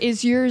side.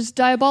 Is yours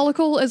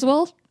diabolical as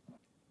well?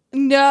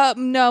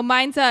 No,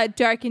 mine's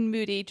dark and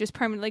moody, just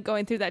permanently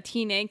going through that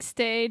teen angst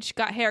stage.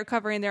 Got hair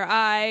covering their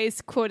eyes,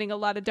 quoting a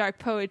lot of dark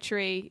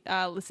poetry,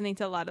 listening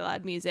to a lot of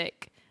loud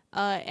music.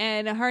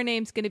 And her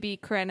name's going to be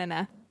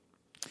Karenina.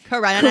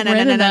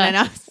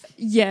 Karenina.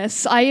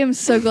 Yes, I am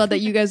so glad that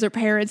you guys are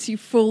parents. You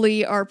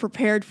fully are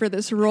prepared for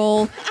this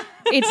role.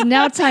 It's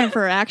now time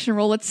for our action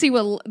roll. Let's see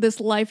what this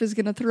life is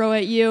going to throw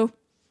at you.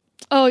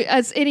 Oh,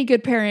 as any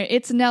good parent,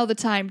 it's now the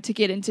time to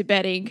get into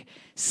betting.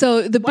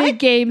 So the big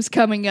game's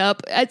coming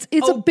up. It's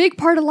a big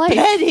part of life.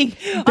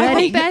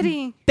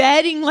 Betting.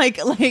 Betting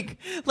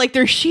like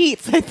they're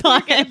sheets, I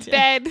thought.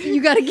 Bed.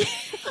 You gotta get,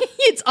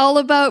 it's all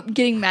about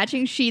getting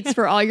matching sheets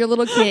for all your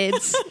little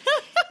kids.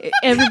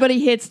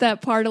 Everybody hits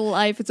that part of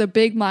life. It's a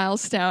big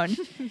milestone.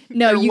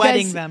 No, They're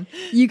wedding them.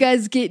 You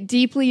guys get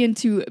deeply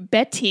into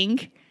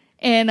betting,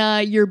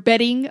 and you're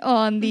betting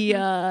on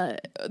the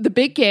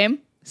big game.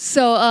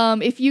 So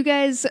if you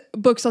guys,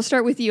 Books, I'll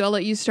start with you. I'll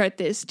let you start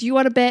this. Do you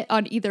want to bet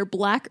on either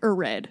black or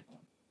red?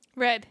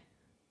 Red.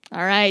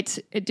 All right.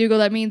 Dougal,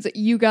 that means that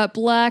you got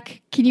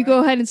black. Can you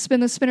go ahead and spin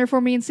the spinner for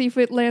me and see if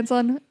it lands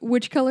on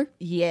which color?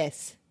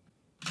 Yes.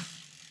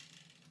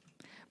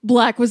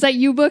 Black. Was that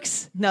you,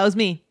 Books? That was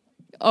me.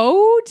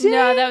 Oh, dang.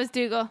 No, that was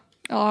Dougal.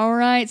 All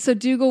right. So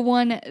Dougal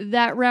won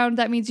that round.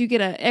 That means you get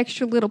an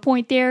extra little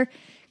point there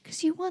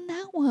because you won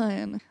that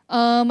one.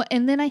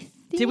 And then I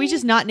think... Did we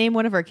just not name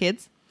one of our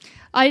kids?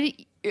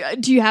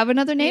 Do you have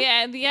another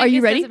name? Yeah. Are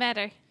you ready? Doesn't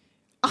matter.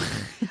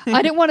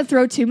 I didn't want to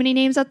throw too many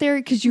names out there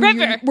because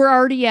we're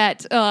already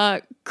at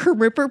Yeah,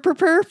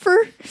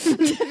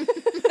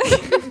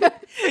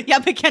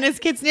 McKenna's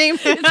kid's name.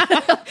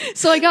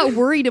 So I got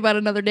worried about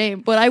another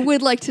name, but I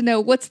would like to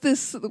know what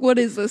is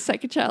the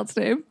second child's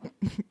name?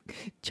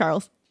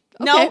 Charles.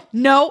 Okay.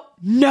 No.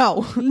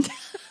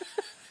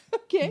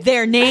 Okay.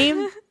 Their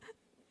name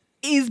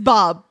is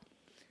Bob.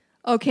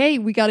 Okay,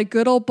 we got a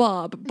good old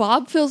Bob.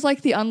 Bob feels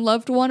like the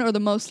unloved one or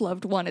the most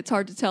loved one. It's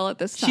hard to tell at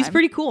this time. She's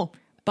pretty cool.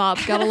 Bob,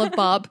 gotta love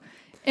Bob.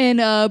 And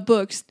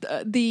Books,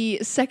 the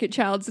second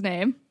child's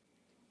name.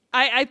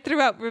 I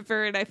threw out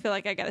River, and I feel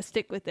like I got to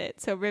stick with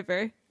it. So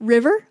River.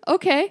 River?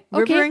 Okay.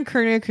 River and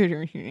Kerner.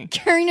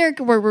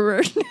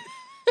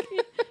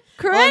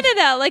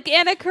 Karenina, like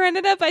Anna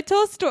Karenina by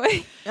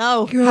Tolstoy.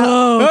 Oh,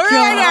 God.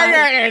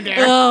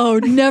 Oh,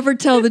 never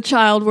tell the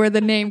child where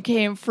the name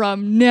came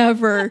from.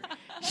 Never.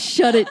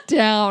 Shut it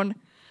down.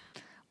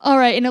 All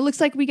right, and it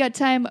looks like we got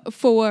time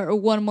for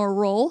one more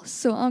roll,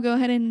 so I'll go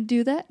ahead and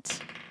do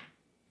that.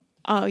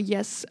 Oh,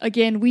 yes.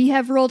 Again, we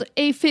have rolled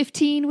a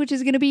 15, which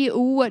is going to be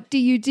What Do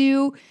You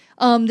Do?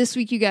 This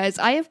week, you guys,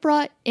 I have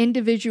brought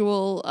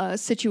individual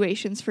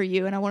situations for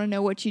you, and I want to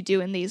know what you do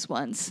in these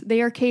ones.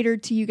 They are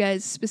catered to you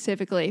guys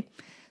specifically.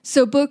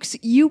 So, Books,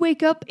 you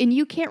wake up and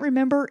you can't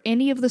remember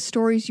any of the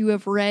stories you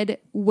have read.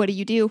 What do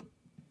you do?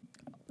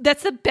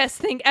 That's the best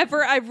thing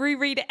ever. I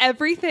reread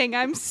everything.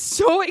 I'm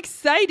so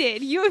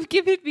excited. You have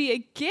given me a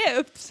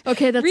gift.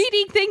 Okay,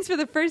 reading things for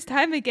the first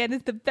time again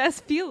is the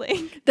best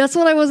feeling. That's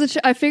what I wasn't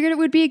sure. I figured it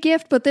would be a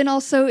gift, but then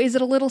also, is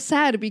it a little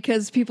sad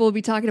because people will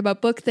be talking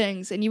about book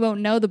things and you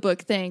won't know the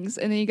book things,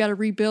 and then you got to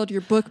rebuild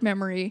your book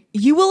memory.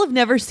 You will have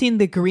never seen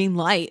The Green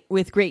Light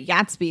with Great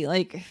Gatsby.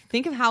 Like,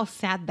 think of how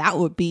sad that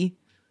would be.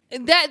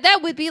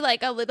 That would be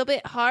like a little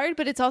bit hard,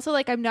 but it's also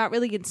like I'm not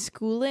really in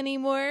school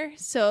anymore.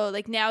 So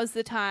like now's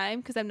the time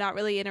because I'm not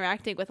really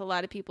interacting with a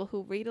lot of people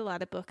who read a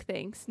lot of book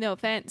things. No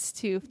offense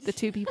to the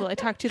 2 people I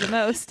talk to the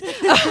most.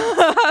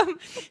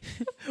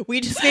 We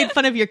just made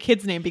fun of your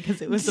kid's name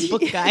because it was the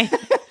book guy.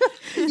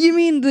 You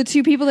mean the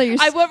two people that you're...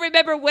 I won't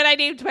remember what I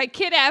named my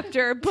kid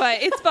after, but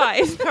it's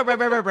fine.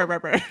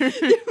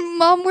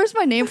 Mom, where's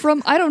my name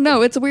from? I don't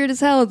know. It's weird as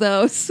hell,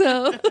 though,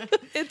 so...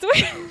 It's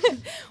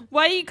weird.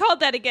 Why do you call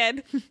that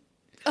again?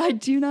 I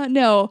do not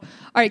know. All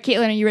right,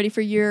 Caitlin, are you ready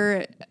for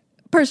your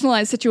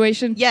personalized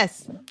situation?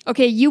 Yes.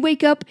 Okay, you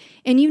wake up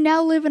and you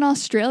now live in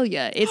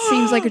Australia. It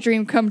seems like a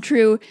dream come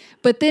true,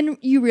 but then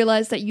you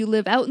realize that you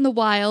live out in the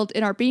wild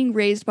and are being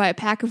raised by a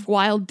pack of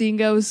wild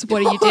dingoes.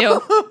 What do you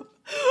do?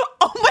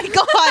 Oh my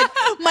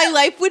God. My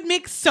life would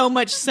make so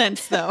much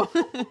sense, though.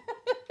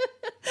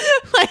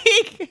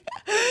 Like,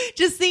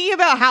 just thinking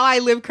about how I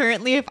live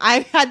currently, if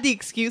I had the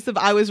excuse of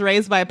I was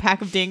raised by a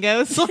pack of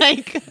dingoes,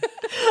 like,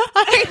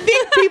 I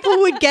think people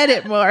would get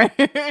it more.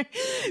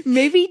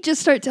 Maybe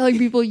just start telling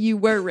people you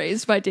were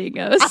raised by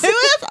dingoes. I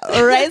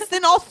was raised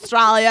in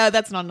Australia.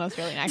 That's not an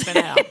Australian accent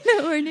at all.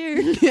 Nowhere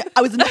near.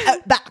 I was in the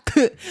outback.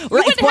 You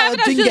wouldn't have an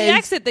Australian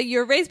accent that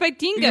you're raised by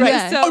dingoes,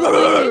 Right. so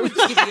it would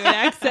give you an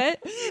accent.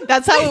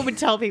 That's how it would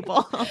tell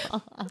people.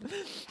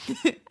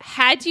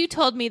 Had you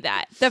told me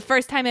that the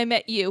first time I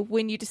met you,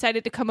 when you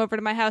decided to come over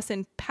to my house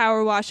and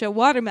power wash a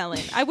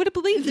watermelon, I would have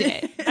believed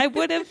it. I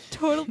would have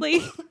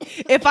totally.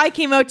 If I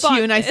came out to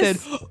you and I said,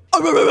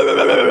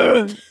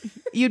 this.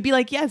 you'd be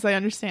like, yes, I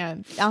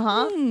understand.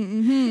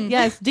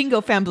 Yes,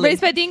 dingo family.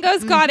 Raised by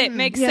dingoes, got it.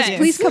 Makes Yes, sense.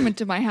 please come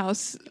into my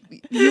house.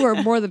 You are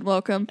more than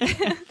welcome.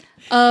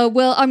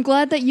 Well, I'm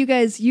glad that you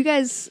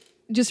guys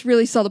just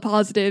really saw the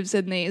positives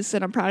in these,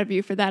 and I'm proud of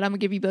you for that. I'm gonna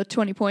give you both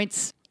 20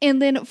 points. And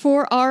then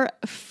for our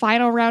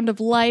final round of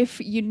life,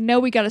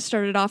 we got to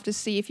start it off to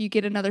see if you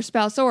get another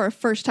spouse or a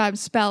first-time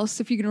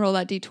spouse. If you can roll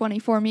that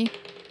D20 for me.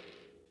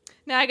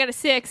 Now I got a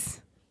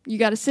 6. You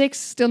got a 6,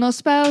 still no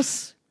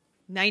spouse.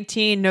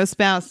 19, no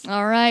spouse.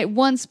 All right,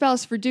 1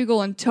 spouse for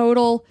Dougal in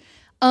total.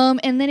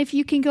 And then if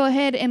you can go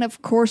ahead and,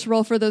 of course,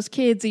 roll for those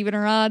kids, even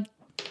or odd.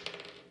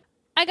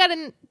 I got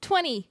a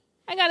 20.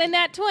 I got a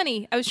nat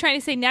 20. I was trying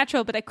to say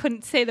natural, but I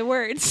couldn't say the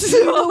words.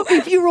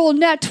 If you roll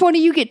nat 20,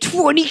 you get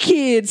 20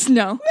 kids.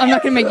 No, I'm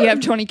not going to make you have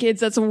 20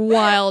 kids. That's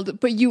wild.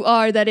 But you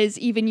are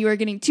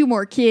getting 2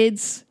 more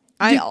kids.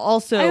 I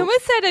also... I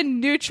almost said a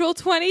neutral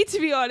 20, to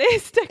be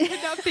honest. I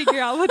could not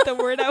figure out what the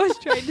word I was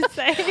trying to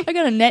say. I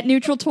got a net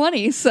neutral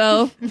 20,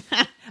 so...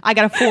 I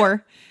got a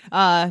 4.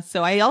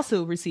 So I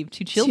also received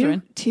 2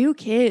 children. Two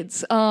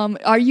kids.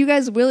 Are you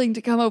guys willing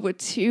to come up with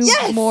 2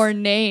 more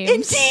names?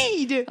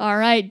 Indeed. All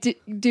right,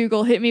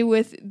 Dougal, hit me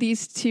with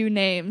these 2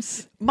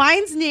 names.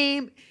 Mine's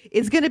name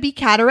is going to be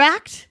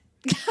Cataract.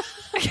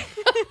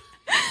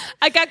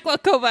 I got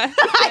glaucoma.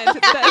 They're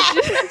going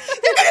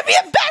to be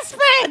best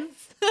friends.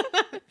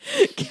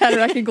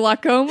 Cataract and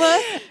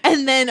glaucoma.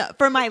 And then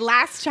for my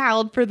last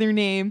child, for their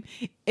name,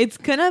 it's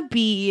going to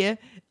be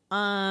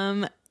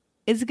Poopers.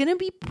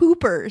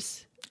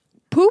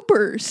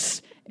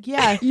 Poopers.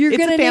 Yeah, You're it's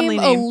going to name family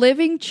a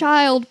living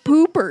child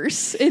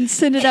Poopers and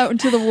send it out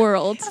into the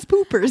world. It's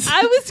Poopers.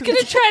 I was going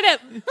to try to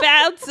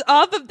bounce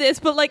off of this,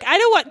 but I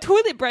don't want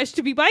toilet brush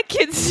to be my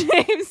kid's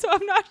name, so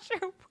I'm not sure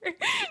where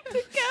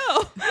to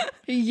go.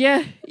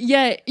 Yeah,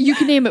 you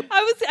can name it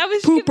I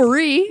was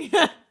Poopery.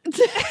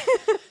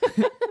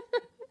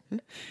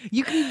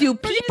 You can do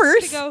We're just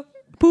Peepers, gonna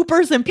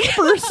Poopers, and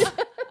Peepers.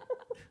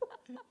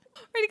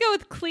 We're going to go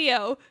with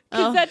Cleo,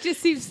 because that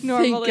just seems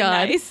normal and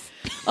God. nice.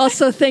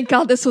 Also, thank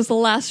God this was the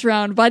last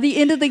round. By the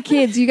end of the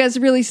kids, you guys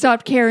really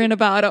stopped caring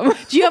about them.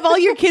 Do you have all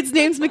your kids'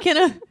 names,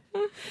 McKenna?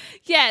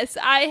 Yes,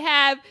 I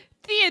have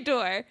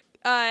Theodore.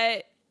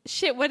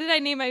 What did I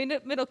name my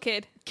middle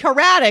kid?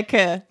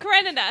 Karateka.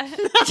 Karenina.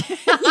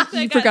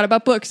 You forgot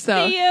about books,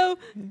 though. Theo,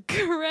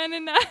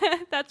 Karenina.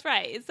 That's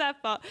right. It's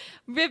that fault.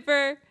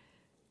 River,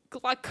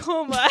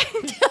 glaucoma.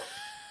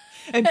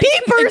 And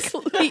Peepers.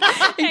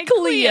 And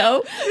Cleo. You know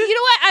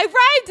what? I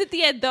rhymed at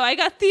the end, though. I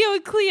got Theo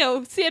and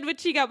Cleo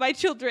sandwiching out my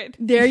children.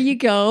 There you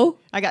go.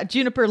 I got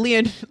Juniper,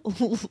 Leonard,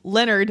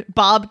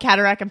 Bob,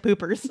 Cataract, and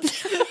Poopers.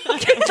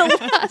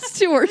 The last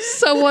 2 are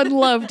so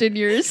unloved in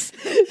yours.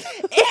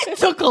 It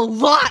took a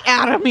lot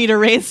out of me to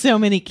raise so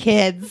many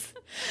kids.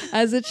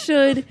 As it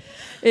should.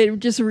 It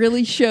just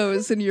really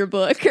shows in your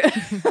book.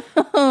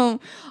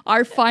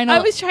 Our final...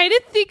 I was trying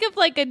to think of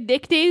a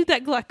nickname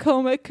that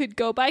glaucoma could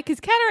go by, because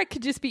cataract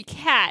could just be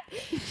cat,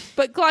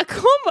 but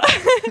glaucoma...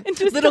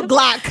 just Little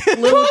Glock.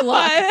 Little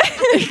Glock.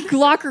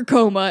 Glocker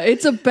coma.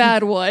 It's a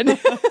bad one.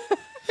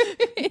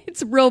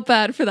 It's real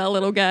bad for that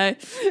little guy.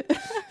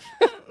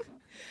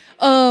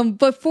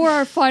 But for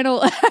our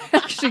final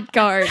action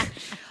card,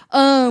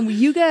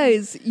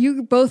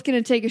 you're both going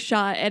to take a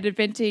shot at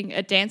inventing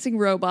a dancing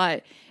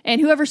robot, and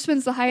whoever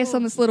spins the highest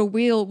on this little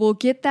wheel will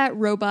get that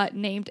robot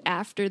named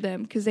after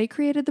them, because they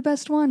created the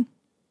best one.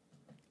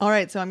 All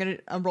right, so I'm going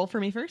to roll for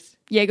me first.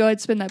 Yeah, go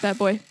ahead, spin that bad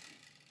boy.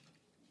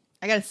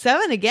 I got a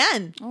 7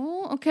 again.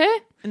 Oh, okay.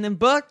 And then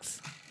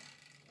books.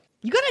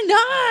 You got a 9.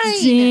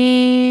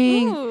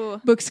 Dang.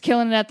 Ooh. Book's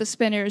killing it at the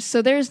spinners.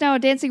 So there's now a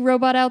dancing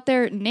robot out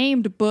there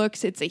named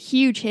Books. It's a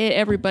huge hit.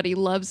 Everybody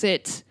loves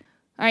it.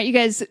 All right, you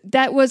guys,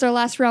 that was our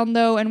last round,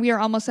 though, and we are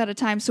almost out of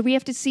time. So we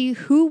have to see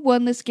who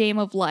won this game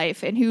of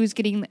life and who's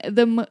getting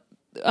the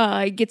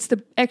gets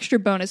the extra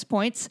bonus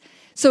points.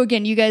 So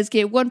again, you guys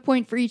get 1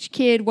 point for each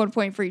kid, 1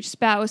 point for each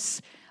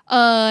spouse,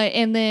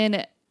 and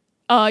then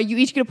you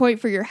each get a point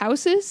for your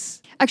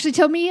houses. Actually,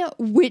 tell me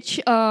which.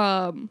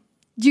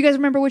 Do you guys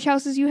remember which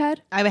houses you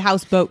had? I have a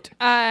houseboat.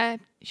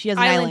 She has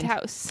an island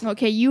house.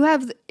 Okay, you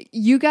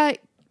got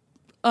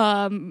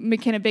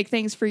McKenna big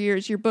things for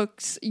yours. Your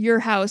books, your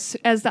house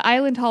as the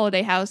Island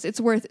Holiday House. It's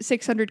worth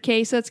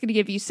 600K, so that's going to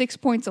give you 6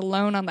 points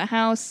alone on the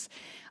house.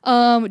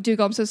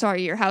 Dougal, I'm so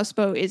sorry. Your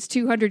houseboat is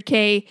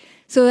 200K,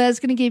 so that's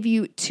going to give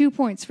you 2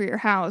 points for your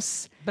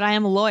house. But I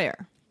am a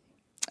lawyer.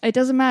 It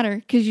doesn't matter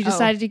because you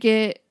decided to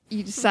get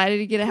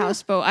a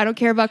houseboat. I don't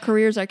care about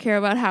careers. I care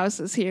about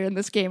houses here in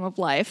this game of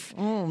life.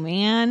 Oh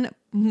man,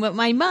 but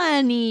my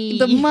money.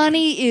 The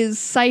money is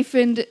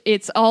siphoned.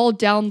 It's all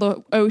down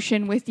the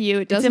ocean with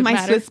you. It doesn't matter.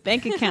 It's in my Swiss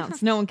bank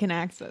accounts. No one can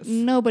access.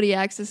 Nobody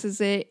accesses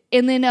it.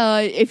 And then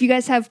if you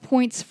guys have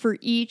points for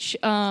each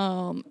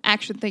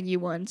action thing you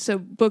won. So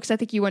books, I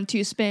think you won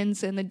 2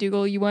 spins, and then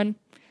Dougal, you won?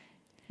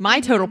 My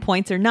total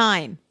points are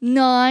 9.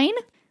 9?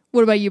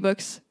 What about you,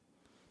 books?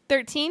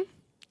 13.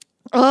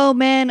 Oh,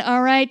 man.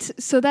 All right.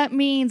 So that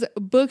means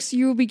books,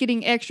 you will be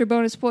getting extra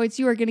bonus points.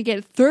 You are going to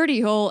get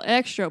 30 whole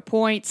extra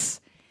points.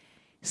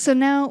 So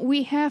now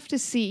we have to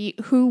see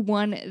who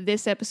won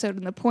this episode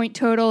in the point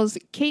totals.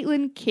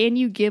 Caitlin, can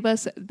you give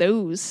us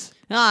those?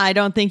 I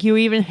don't think you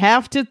even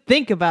have to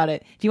think about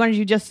it. Do you want to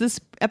do just this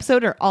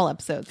episode or all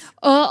episodes?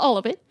 All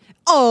of it.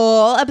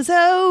 All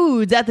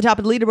episodes. At the top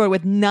of the leaderboard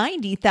with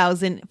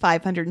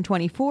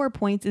 90,524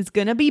 points is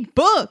going to be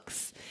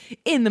books.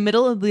 In the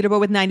middle of the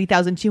leaderboard with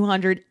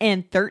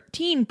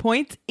 90,213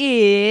 points,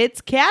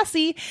 it's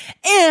Cassie.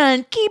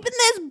 And keeping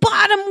this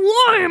bottom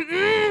warm,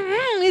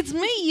 it's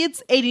me.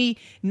 It's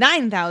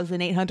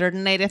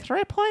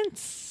 89,883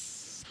 points.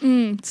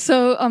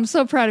 So I'm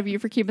so proud of you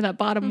for keeping that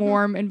bottom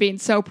warm and being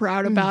so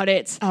proud about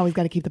it. Always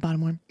got to keep the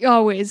bottom warm.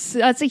 Always.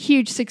 That's a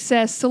huge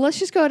success. So let's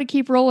just go ahead and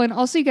keep rolling.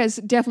 Also, you guys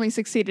definitely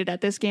succeeded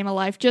at this game of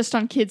life just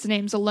on kids'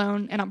 names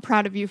alone, and I'm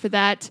proud of you for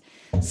that.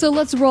 So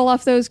let's roll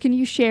off those. Can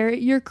you share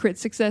your crit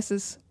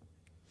successes?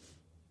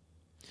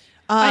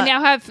 I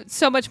now have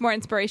so much more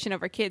inspiration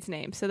over kids'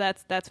 names, so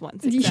that's one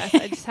success.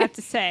 I just have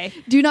to say.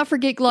 Do not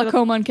forget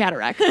glaucoma and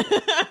cataract. So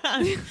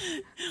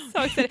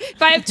excited.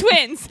 If I have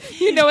twins,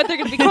 you know what they're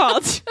going to be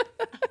called.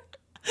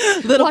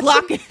 Little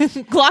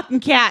Glock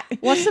and cat.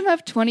 Watch them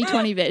have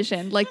 20/20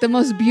 vision, like the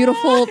most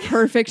beautiful,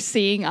 perfect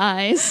seeing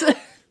eyes.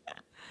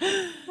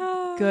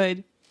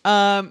 Good.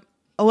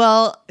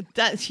 Well,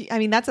 that's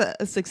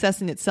a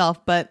success in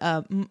itself, but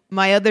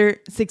my other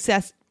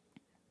success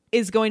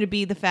is going to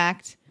be the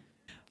fact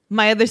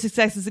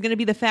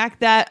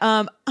that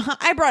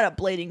I brought up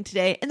blading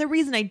today. And the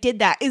reason I did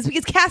that is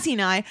because Cassie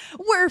and I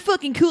were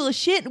fucking cool as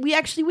shit. We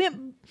actually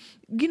went,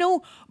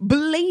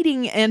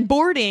 blading and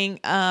boarding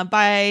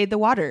by the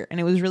water. And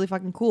it was really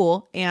fucking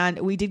cool. And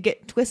we did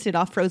get twisted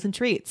off frozen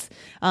treats.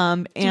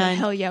 And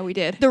hell yeah, we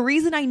did. The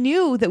reason I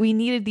knew that we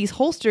needed these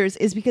holsters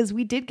is because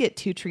we did get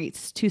 2 of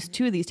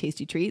these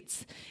tasty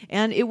treats.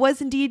 And it was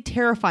indeed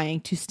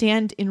terrifying to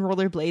stand in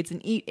rollerblades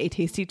and eat a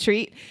tasty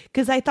treat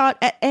because I thought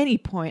at any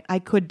point I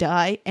could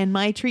die and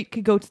my treat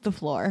could go to the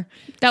floor.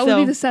 That would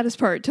be the saddest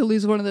part, to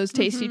lose one of those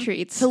tasty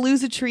treats. To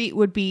lose a treat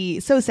would be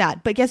so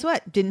sad. But guess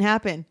what? Didn't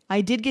happen.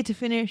 I did get to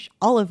finish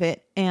all of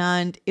it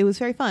and it was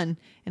very fun.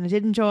 And I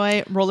did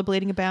enjoy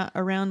rollerblading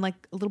around like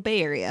a little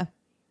Bay Area.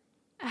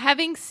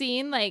 Having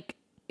seen like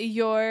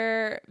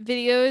your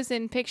videos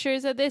and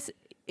pictures of this,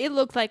 it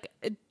looked like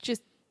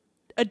just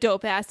a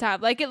dope ass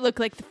time. Like it looked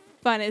like the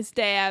funnest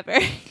day ever.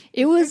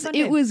 It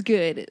was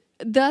good.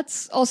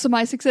 That's also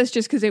my success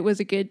just because it was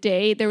a good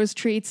day. There was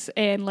treats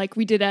and like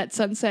we did at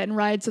Sunset and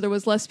Ride, so there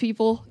was less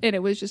people and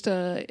it was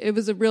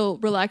a real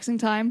relaxing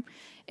time.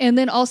 And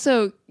then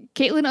also,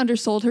 Caitlin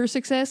undersold her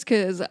success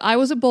because I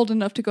wasn't bold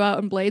enough to go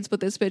out in blades, but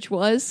this bitch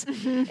was.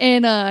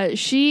 And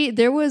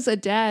there was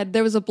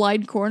a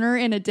blind corner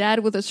and a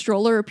dad with a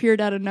stroller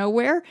appeared out of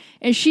nowhere.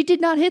 And she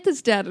did not hit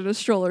this dad in a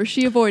stroller.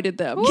 She avoided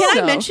them. Can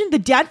I mention the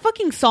dad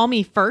fucking saw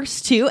me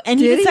first too? And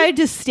he decided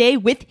to stay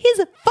with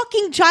his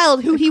fucking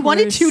child who he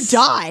wanted to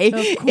die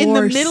in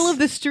the middle of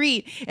the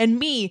street. And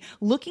me,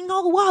 looking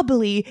all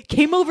wobbly,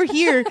 came over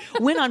here,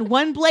 went on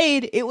one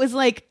blade. It was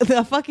like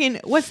the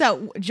fucking, what's that,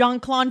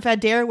 Jean-Claude Van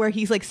Damme where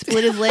he's like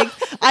split his leg.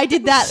 I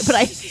did that,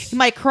 but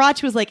my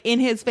crotch was like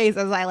in his face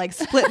as I like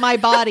split my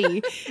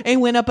body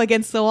and went up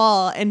against the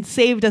wall and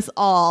saved us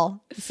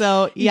all.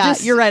 So yeah,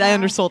 you're right. I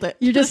undersold it.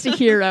 You're just a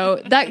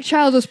hero. That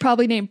child was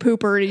probably named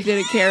Pooper and he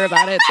didn't care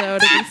about it, though,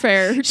 to be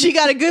fair. She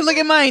got a good look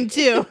at mine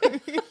too.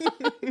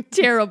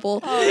 Terrible.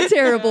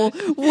 Terrible.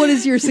 What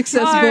is your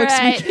success, Books?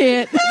 Right. We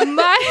can't.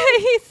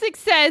 My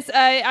success,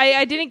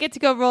 I didn't get to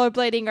go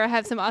rollerblading or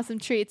have some awesome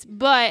treats,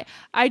 but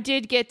I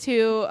did get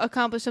to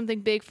accomplish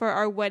something big for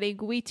our wedding.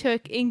 We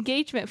took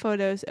engagement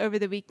photos over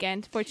the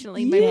weekend.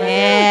 Fortunately, my brother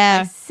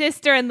and my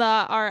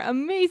sister-in-law are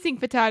amazing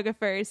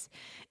photographers.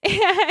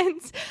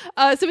 And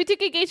so we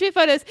took engagement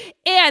photos.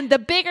 And the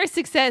bigger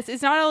success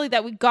is not only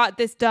that we got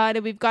this done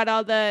and we've got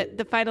all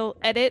the final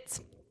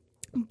edits,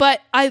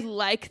 but I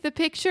like the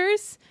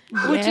pictures,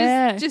 which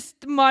Yeah. is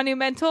just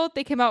monumental.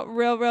 They came out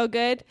real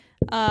good.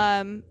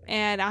 And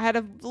I had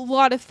a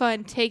lot of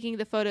fun taking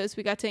the photos.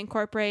 We got to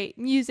incorporate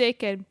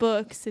music and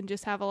books and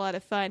just have a lot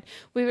of fun.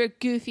 We were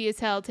goofy as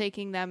hell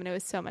taking them, and it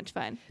was so much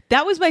fun.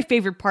 That was my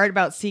favorite part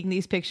about seeing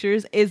these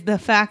pictures is the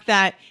fact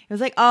that it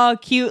was like, oh,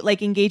 cute,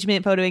 like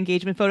engagement photo.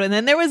 And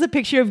then there was a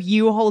picture of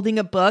you holding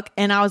a book,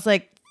 and I was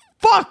like,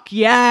 fuck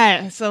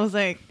yes. I was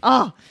like,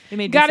 oh, it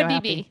made me Gotta so be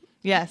happy. me.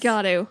 Yes.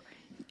 Got to.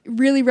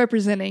 Really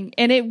representing.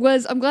 And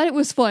I'm glad it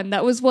was fun.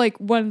 That was like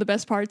one of the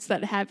best parts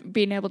that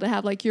being able to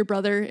have like your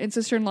brother and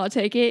sister-in-law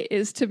take it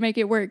is to make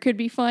it where it could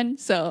be fun.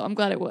 So I'm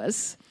glad it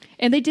was.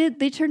 And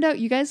they turned out,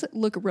 you guys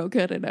look real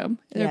good in them.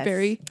 They're Yes.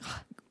 very,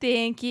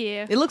 Thank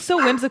you. It looks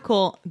so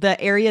whimsical, the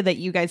area that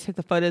you guys took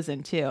the photos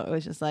in too. It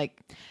was just like,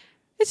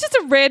 It's just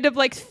a random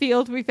like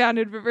field we found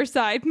in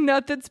Riverside.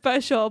 Nothing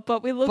special,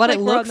 but we look But like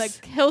it we're on looks-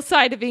 the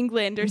hillside of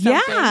England or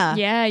something. yeah.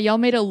 yeah, y'all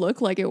made it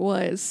look like it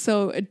was.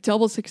 So a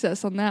double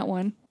success on that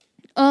one.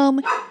 All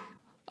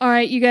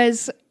right, you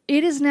guys,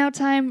 it is now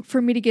time for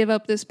me to give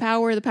up this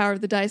power, the power of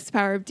the dice, the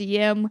power of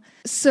DM.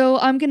 So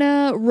I'm going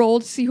to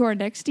roll to see who our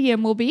next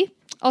DM will be.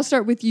 I'll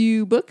start with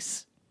you,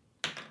 Books.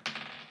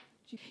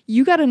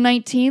 You got a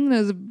 19. That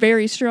was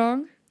very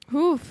strong.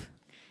 Oof.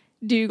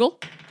 Dougal.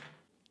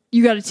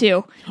 You got a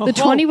 2. The Oh.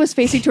 20 was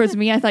facing towards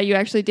me. I thought you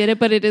actually did it,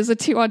 but it is a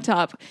 2 on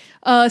top.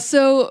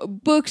 So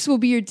Books will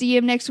be your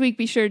DM next week.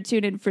 Be sure to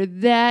tune in for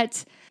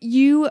that.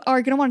 You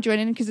are going to want to join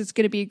in because it's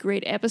going to be a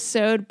great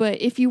episode.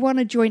 But if you want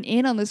to join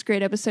in on this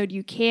great episode,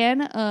 you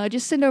can.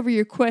 Just send over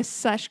your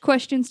questions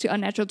to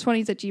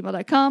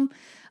unnatural20s@gmail.com.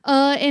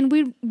 And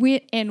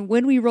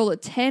when we roll a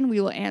 10,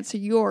 we will answer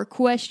your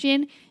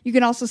question. You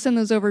can also send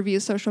those over via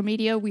social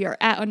media. We are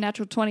at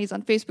Unnatural20s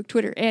on Facebook,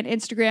 Twitter, and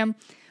Instagram.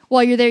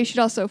 While you're there, you should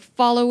also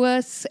follow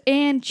us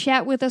and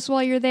chat with us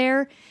while you're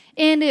there.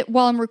 And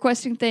while I'm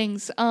requesting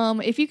things,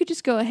 if you could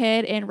just go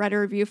ahead and write a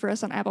review for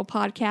us on Apple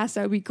Podcasts,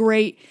 that would be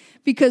great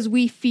because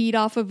we feed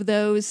off of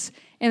those,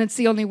 and it's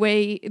the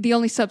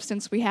only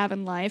substance we have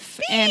in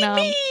life.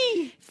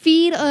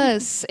 Feed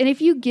us. And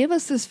if you give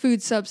us this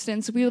food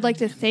substance, we would like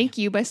to thank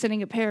you by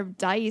sending a pair of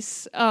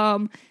dice.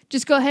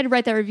 Just go ahead and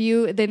write that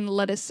review, then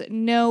let us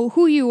know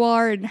who you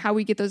are and how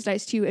we get those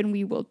dice to you, and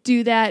we will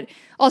do that.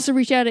 Also,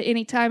 reach out at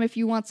any time if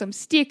you want some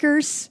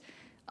stickers.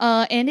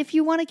 And if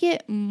you want to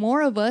get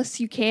more of us,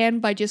 you can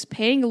by just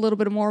paying a little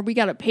bit more. We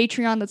got a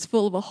Patreon that's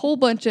full of a whole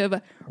bunch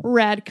of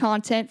rad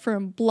content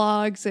from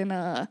blogs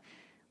and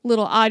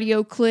little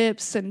audio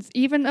clips and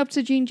even up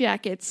to jean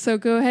jackets. So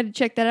go ahead and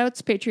check that out.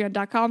 It's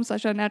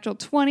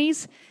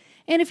patreon.com/unnatural20s.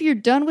 And if you're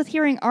done with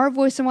hearing our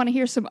voice and want to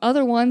hear some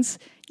other ones,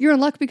 you're in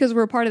luck because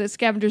we're a part of the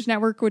Scavengers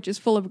Network, which is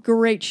full of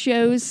great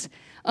shows.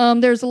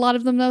 There's a lot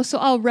of them, though, so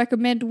I'll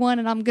recommend one,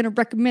 and I'm going to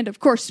recommend, of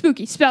course,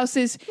 Spooky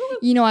Spouses.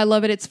 You know I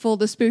love it. It's full of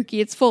the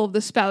spooky, it's full of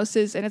the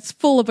spouses, and it's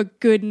full of a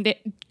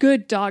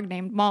good dog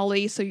named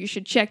Molly, so you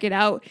should check it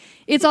out.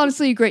 It's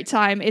honestly a great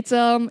time.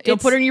 Don't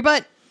put her in your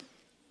butt.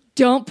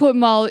 Don't put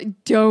Molly,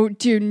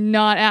 do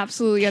not,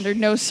 absolutely under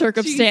no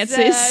circumstances.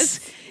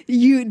 Jesus.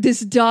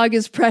 This dog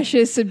is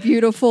precious and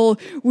beautiful.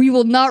 We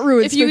will not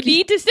ruin If you Spooky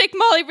need to stick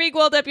Molly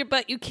Ringwald up your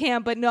butt, you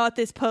can, but not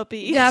this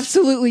puppy.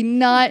 Absolutely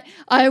not.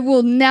 I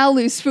will now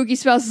leave Spooky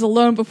Spouses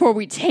alone before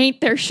we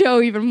taint their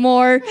show even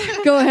more.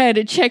 Go ahead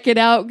and check it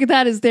out.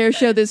 That is their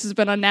show. This has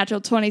been Unnatural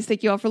 20s.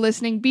 Thank you all for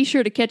listening. Be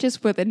sure to catch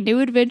us with a new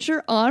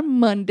adventure on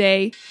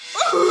Monday.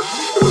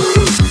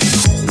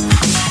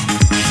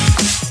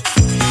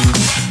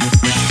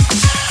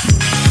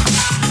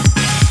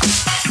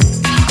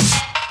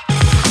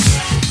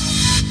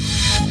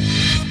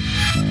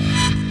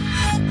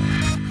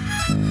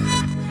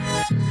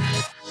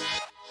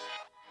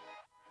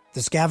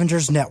 The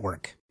Scavengers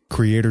Network.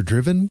 Creator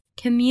driven,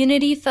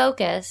 Community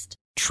focused.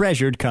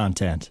 Treasured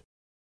content.